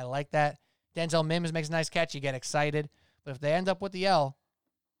Darnold. I like that. Denzel Mims makes a nice catch. You get excited. But if they end up with the L,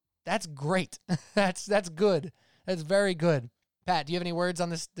 that's great. That's good. That's very good. Pat, do you have any words on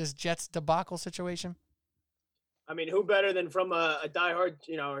this Jets debacle situation? I mean, who better than from a diehard,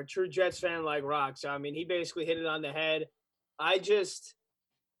 a true Jets fan like Rock? So, I mean, he basically hit it on the head.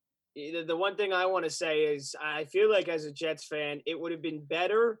 The one thing I want to say is I feel like as a Jets fan, it would have been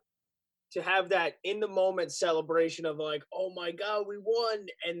better to have that in the moment celebration of like, oh my God, we won.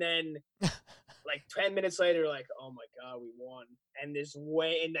 And then like 10 minutes later, like, oh my God, we won. And this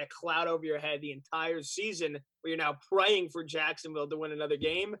way in that cloud over your head the entire season where you're now praying for Jacksonville to win another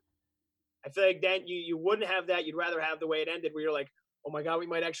game. I feel like then you wouldn't have that. You'd rather have the way it ended where you're like, oh my God, we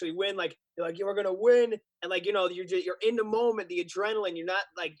might actually win. Like, you're like, you're going to win. And like, you're in the moment, the adrenaline, you're not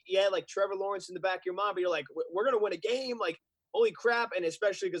like, like Trevor Lawrence in the back of your mind, but you're like, we're going to win a game. Like, holy crap. And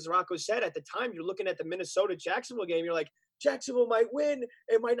especially because Rocco said at the time, you're looking at the Minnesota-Jacksonville game, you're like, Jacksonville might win.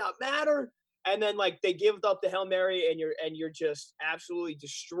 It might not matter. And then, like, they give up the Hail Mary, and you're just absolutely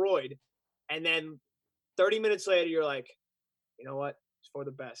destroyed. And then 30 minutes later, you're like, you know what? It's for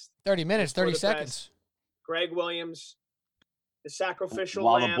the best. 30 minutes, 30 seconds. Best. Greg Williams, the sacrificial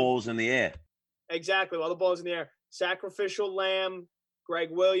while lamb. The ball's in the air. Exactly, while the ball's in the air. Sacrificial lamb, Greg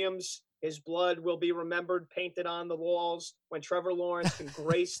Williams. His blood will be remembered, painted on the walls when Trevor Lawrence can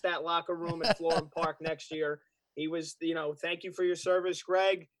grace that locker room at Florham Park next year. He was, thank you for your service,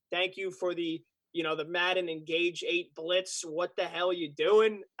 Greg. Thank you for the Madden Engage 8 blitz. What the hell are you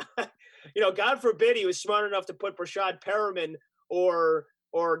doing? God forbid he was smart enough to put Brashad Perriman or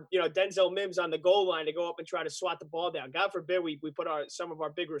Denzel Mims on the goal line to go up and try to swat the ball down. God forbid we put some of our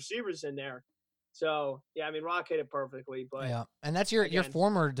big receivers in there. So, yeah, I mean, Rock hit it perfectly. But yeah, and that's your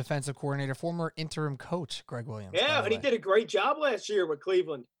former defensive coordinator, former interim coach, Greg Williams. Yeah, and he did a great job last year with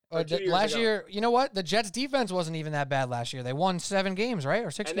Cleveland. Last year, you know what? The Jets' defense wasn't even that bad last year. They won 7 games, right,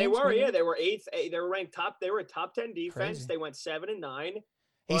 or 6 games? And they were, they were 8th. They were ranked top. They were a top 10 defense. Crazy. They went 7-9.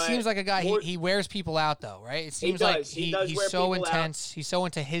 He seems like a guy. He wears people out, though, right? It seems like he's so intense. Out. He's so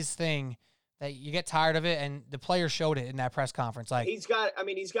into his thing that you get tired of it, and the players showed it in that press conference. Like he's got an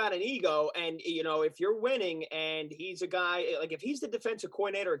ego, and if you're winning, and he's a guy like if he's the defensive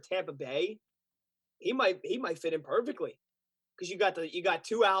coordinator at Tampa Bay, he might fit in perfectly because you got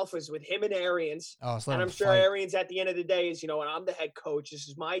 2 alphas with him and Arians, and I'm sure Arians at the end of the day is and I'm the head coach. This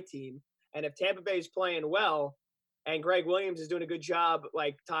is my team, and if Tampa Bay is playing well, and Greg Williams is doing a good job,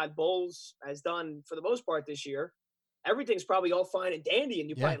 like Todd Bowles has done for the most part this year, everything's probably all fine and dandy, and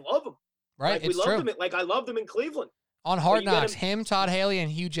you probably love him. Right, like we loved him. Like I loved him in Cleveland. On Hard Knocks, him, Todd Haley,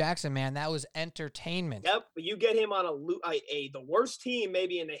 and Hugh Jackson, man, that was entertainment. Yep, but you get him on the worst team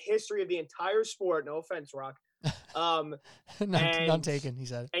maybe in the history of the entire sport. No offense, Rock. None taken, he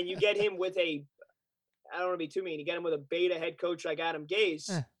said. And you get him with I don't want to be too mean. You get him with a beta head coach like Adam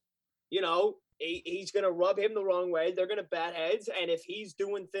Gase. He's going to rub him the wrong way. They're going to bat heads, and if he's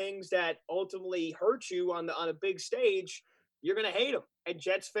doing things that ultimately hurt you on a big stage, you're going to hate him. And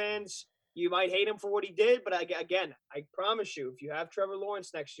Jets fans, you might hate him for what he did, but again, I promise you, if you have Trevor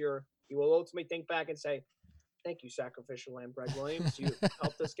Lawrence next year, you will ultimately think back and say, thank you, sacrificial lamb, Greg Williams. You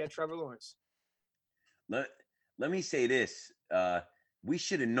helped us get Trevor Lawrence. Let me say this. We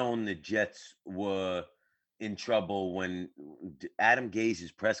should have known the Jets were in trouble when Adam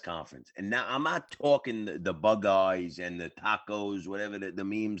Gase's press conference. And now I'm not talking the bug eyes and the tacos, whatever the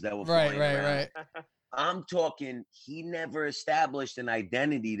memes that were flying around. Right. I'm talking he never established an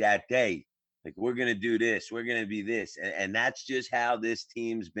identity that day. Like, we're going to do this. We're going to be this. And that's just how this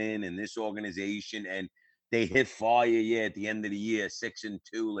team's been in this organization. And they hit fire, at the end of the year, 6-2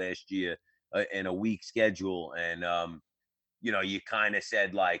 last year in a weak schedule. And, you kind of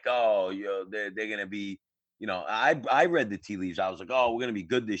said, like, oh, they're going to be, I read the tea leaves. I was like, oh, we're going to be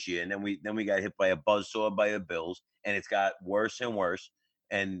good this year. And then we got hit by a buzzsaw by the Bills. And it's got worse and worse.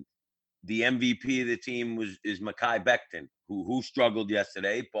 And the MVP of the team is Mekhi Becton, who struggled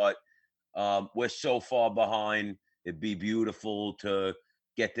yesterday, but we're so far behind. It'd be beautiful to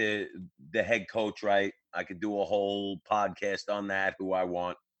get the head coach right. I could do a whole podcast on that, who I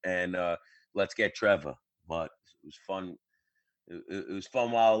want, and let's get Trevor. But it was fun. It was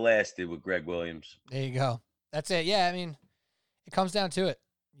fun while it lasted with Greg Williams. There you go. That's it. Yeah, I mean, it comes down to it.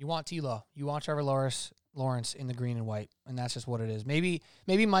 You want T-Law. You want Trevor Lawrence in the green and white, and that's just what it is. Maybe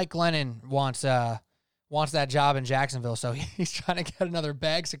Mike Glennon wants that job in Jacksonville, so he's trying to get another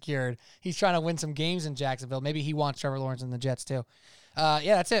bag secured. He's trying to win some games in Jacksonville. Maybe he wants Trevor Lawrence in the Jets too.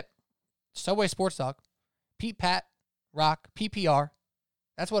 Yeah, that's it. Subway Sports Talk. Pete, Pat, Rock, PPR.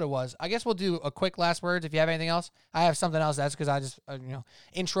 That's what it was. I guess we'll do a quick last words. If you have anything else, I have something else. That's because I just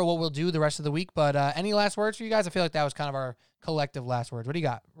intro what we'll do the rest of the week. But any last words for you guys? I feel like that was kind of our collective last words. What do you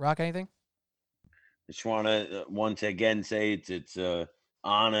got, Rock? Anything? Just want to once again say it's an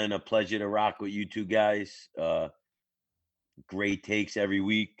honor and a pleasure to rock with you two guys. Great takes every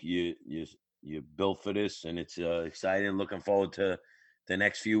week. You built for this, and it's exciting. Looking forward to the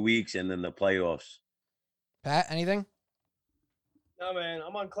next few weeks and then the playoffs. Pat, anything? No, man,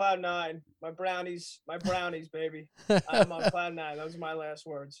 I'm on cloud 9. My brownies, baby. I'm on cloud 9. Those are my last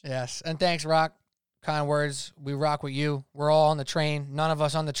words. Yes, and thanks, Rock. Kind words. We rock with you. We're all on the train. None of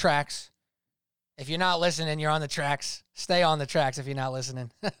us on the tracks. If you're not listening, you're on the tracks. Stay on the tracks if you're not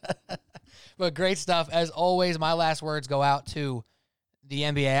listening. But great stuff. As always, my last words go out to the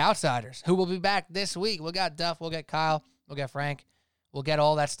NBA Outsiders, who will be back this week. We'll get Duff, we'll get Kyle, we'll get Frank. We'll get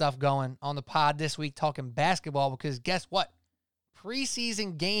all that stuff going on the pod this week talking basketball because guess what?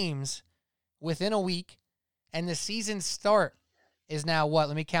 Preseason games within a week and the season start is now what?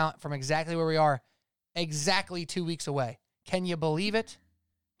 Let me count from exactly where we are. Exactly 2 weeks away. Can you believe it?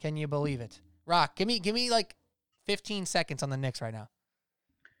 Can you believe it? Rock, give me like 15 seconds on the Knicks right now.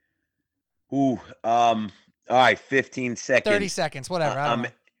 Ooh, all right, 15 seconds. 30 seconds, whatever. I don't know.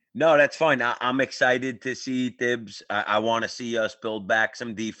 No, that's fine. I'm excited to see Thibs. I want to see us build back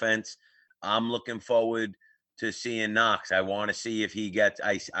some defense. I'm looking forward to seeing Knox. I want to see if he gets.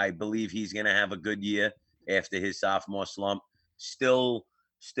 I believe he's going to have a good year after his sophomore slump. Still,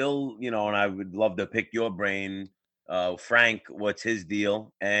 and I would love to pick your brain, Frank. What's his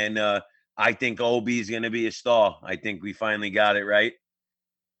deal? And I think Obi's going to be a star. I think we finally got it right.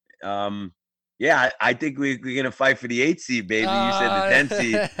 Yeah, I think we're going to fight for the 8th seed, baby. You said the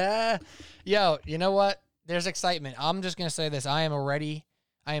 10th seed. Yo, you know what? There's excitement. I'm just going to say this. I am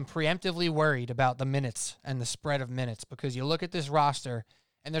preemptively worried about the minutes and the spread of minutes because you look at this roster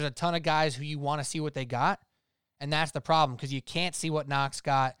and there's a ton of guys who you want to see what they got. And that's the problem because you can't see what Knox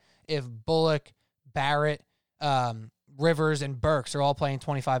got if Bullock, Barrett, Rivers, and Burks are all playing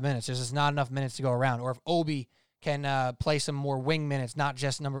 25 minutes. There's just not enough minutes to go around. Or if Obi can play some more wing minutes, not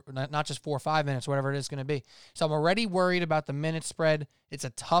just 4 or 5 minutes, whatever it is going to be. So I'm already worried about the minute spread. It's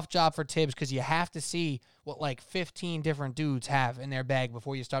a tough job for Thibs because you have to see what like 15 different dudes have in their bag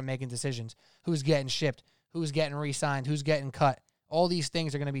before you start making decisions. Who's getting shipped, who's getting re-signed, who's getting cut. All these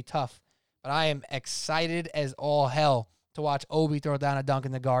things are going to be tough. But I am excited as all hell to watch Obi throw down a dunk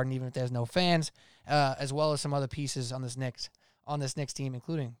in the Garden, even if there's no fans, as well as some other pieces on this Knicks team,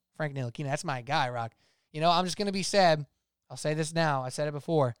 including Frank Ntilikina. That's my guy, Rock. You know, I'm just going to be sad. I'll say this now. I said it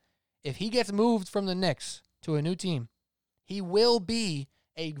before. If he gets moved from the Knicks to a new team, he will be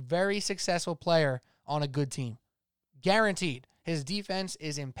a very successful player on a good team. Guaranteed. His defense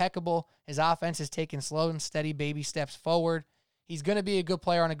is impeccable. His offense is taking slow and steady baby steps forward. He's going to be a good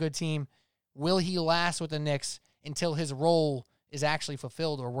player on a good team. Will he last with the Knicks until his role is actually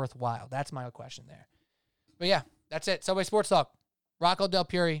fulfilled or worthwhile? That's my question there. But yeah, that's it. Subway Sports Talk. Rocco Del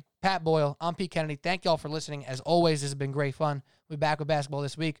Puri, Pat Boyle, I'm Pete Kennedy. Thank y'all for listening. As always, this has been great fun. We'll be back with basketball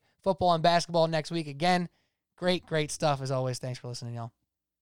this week. Football and basketball next week again. Great stuff as always. Thanks for listening, y'all.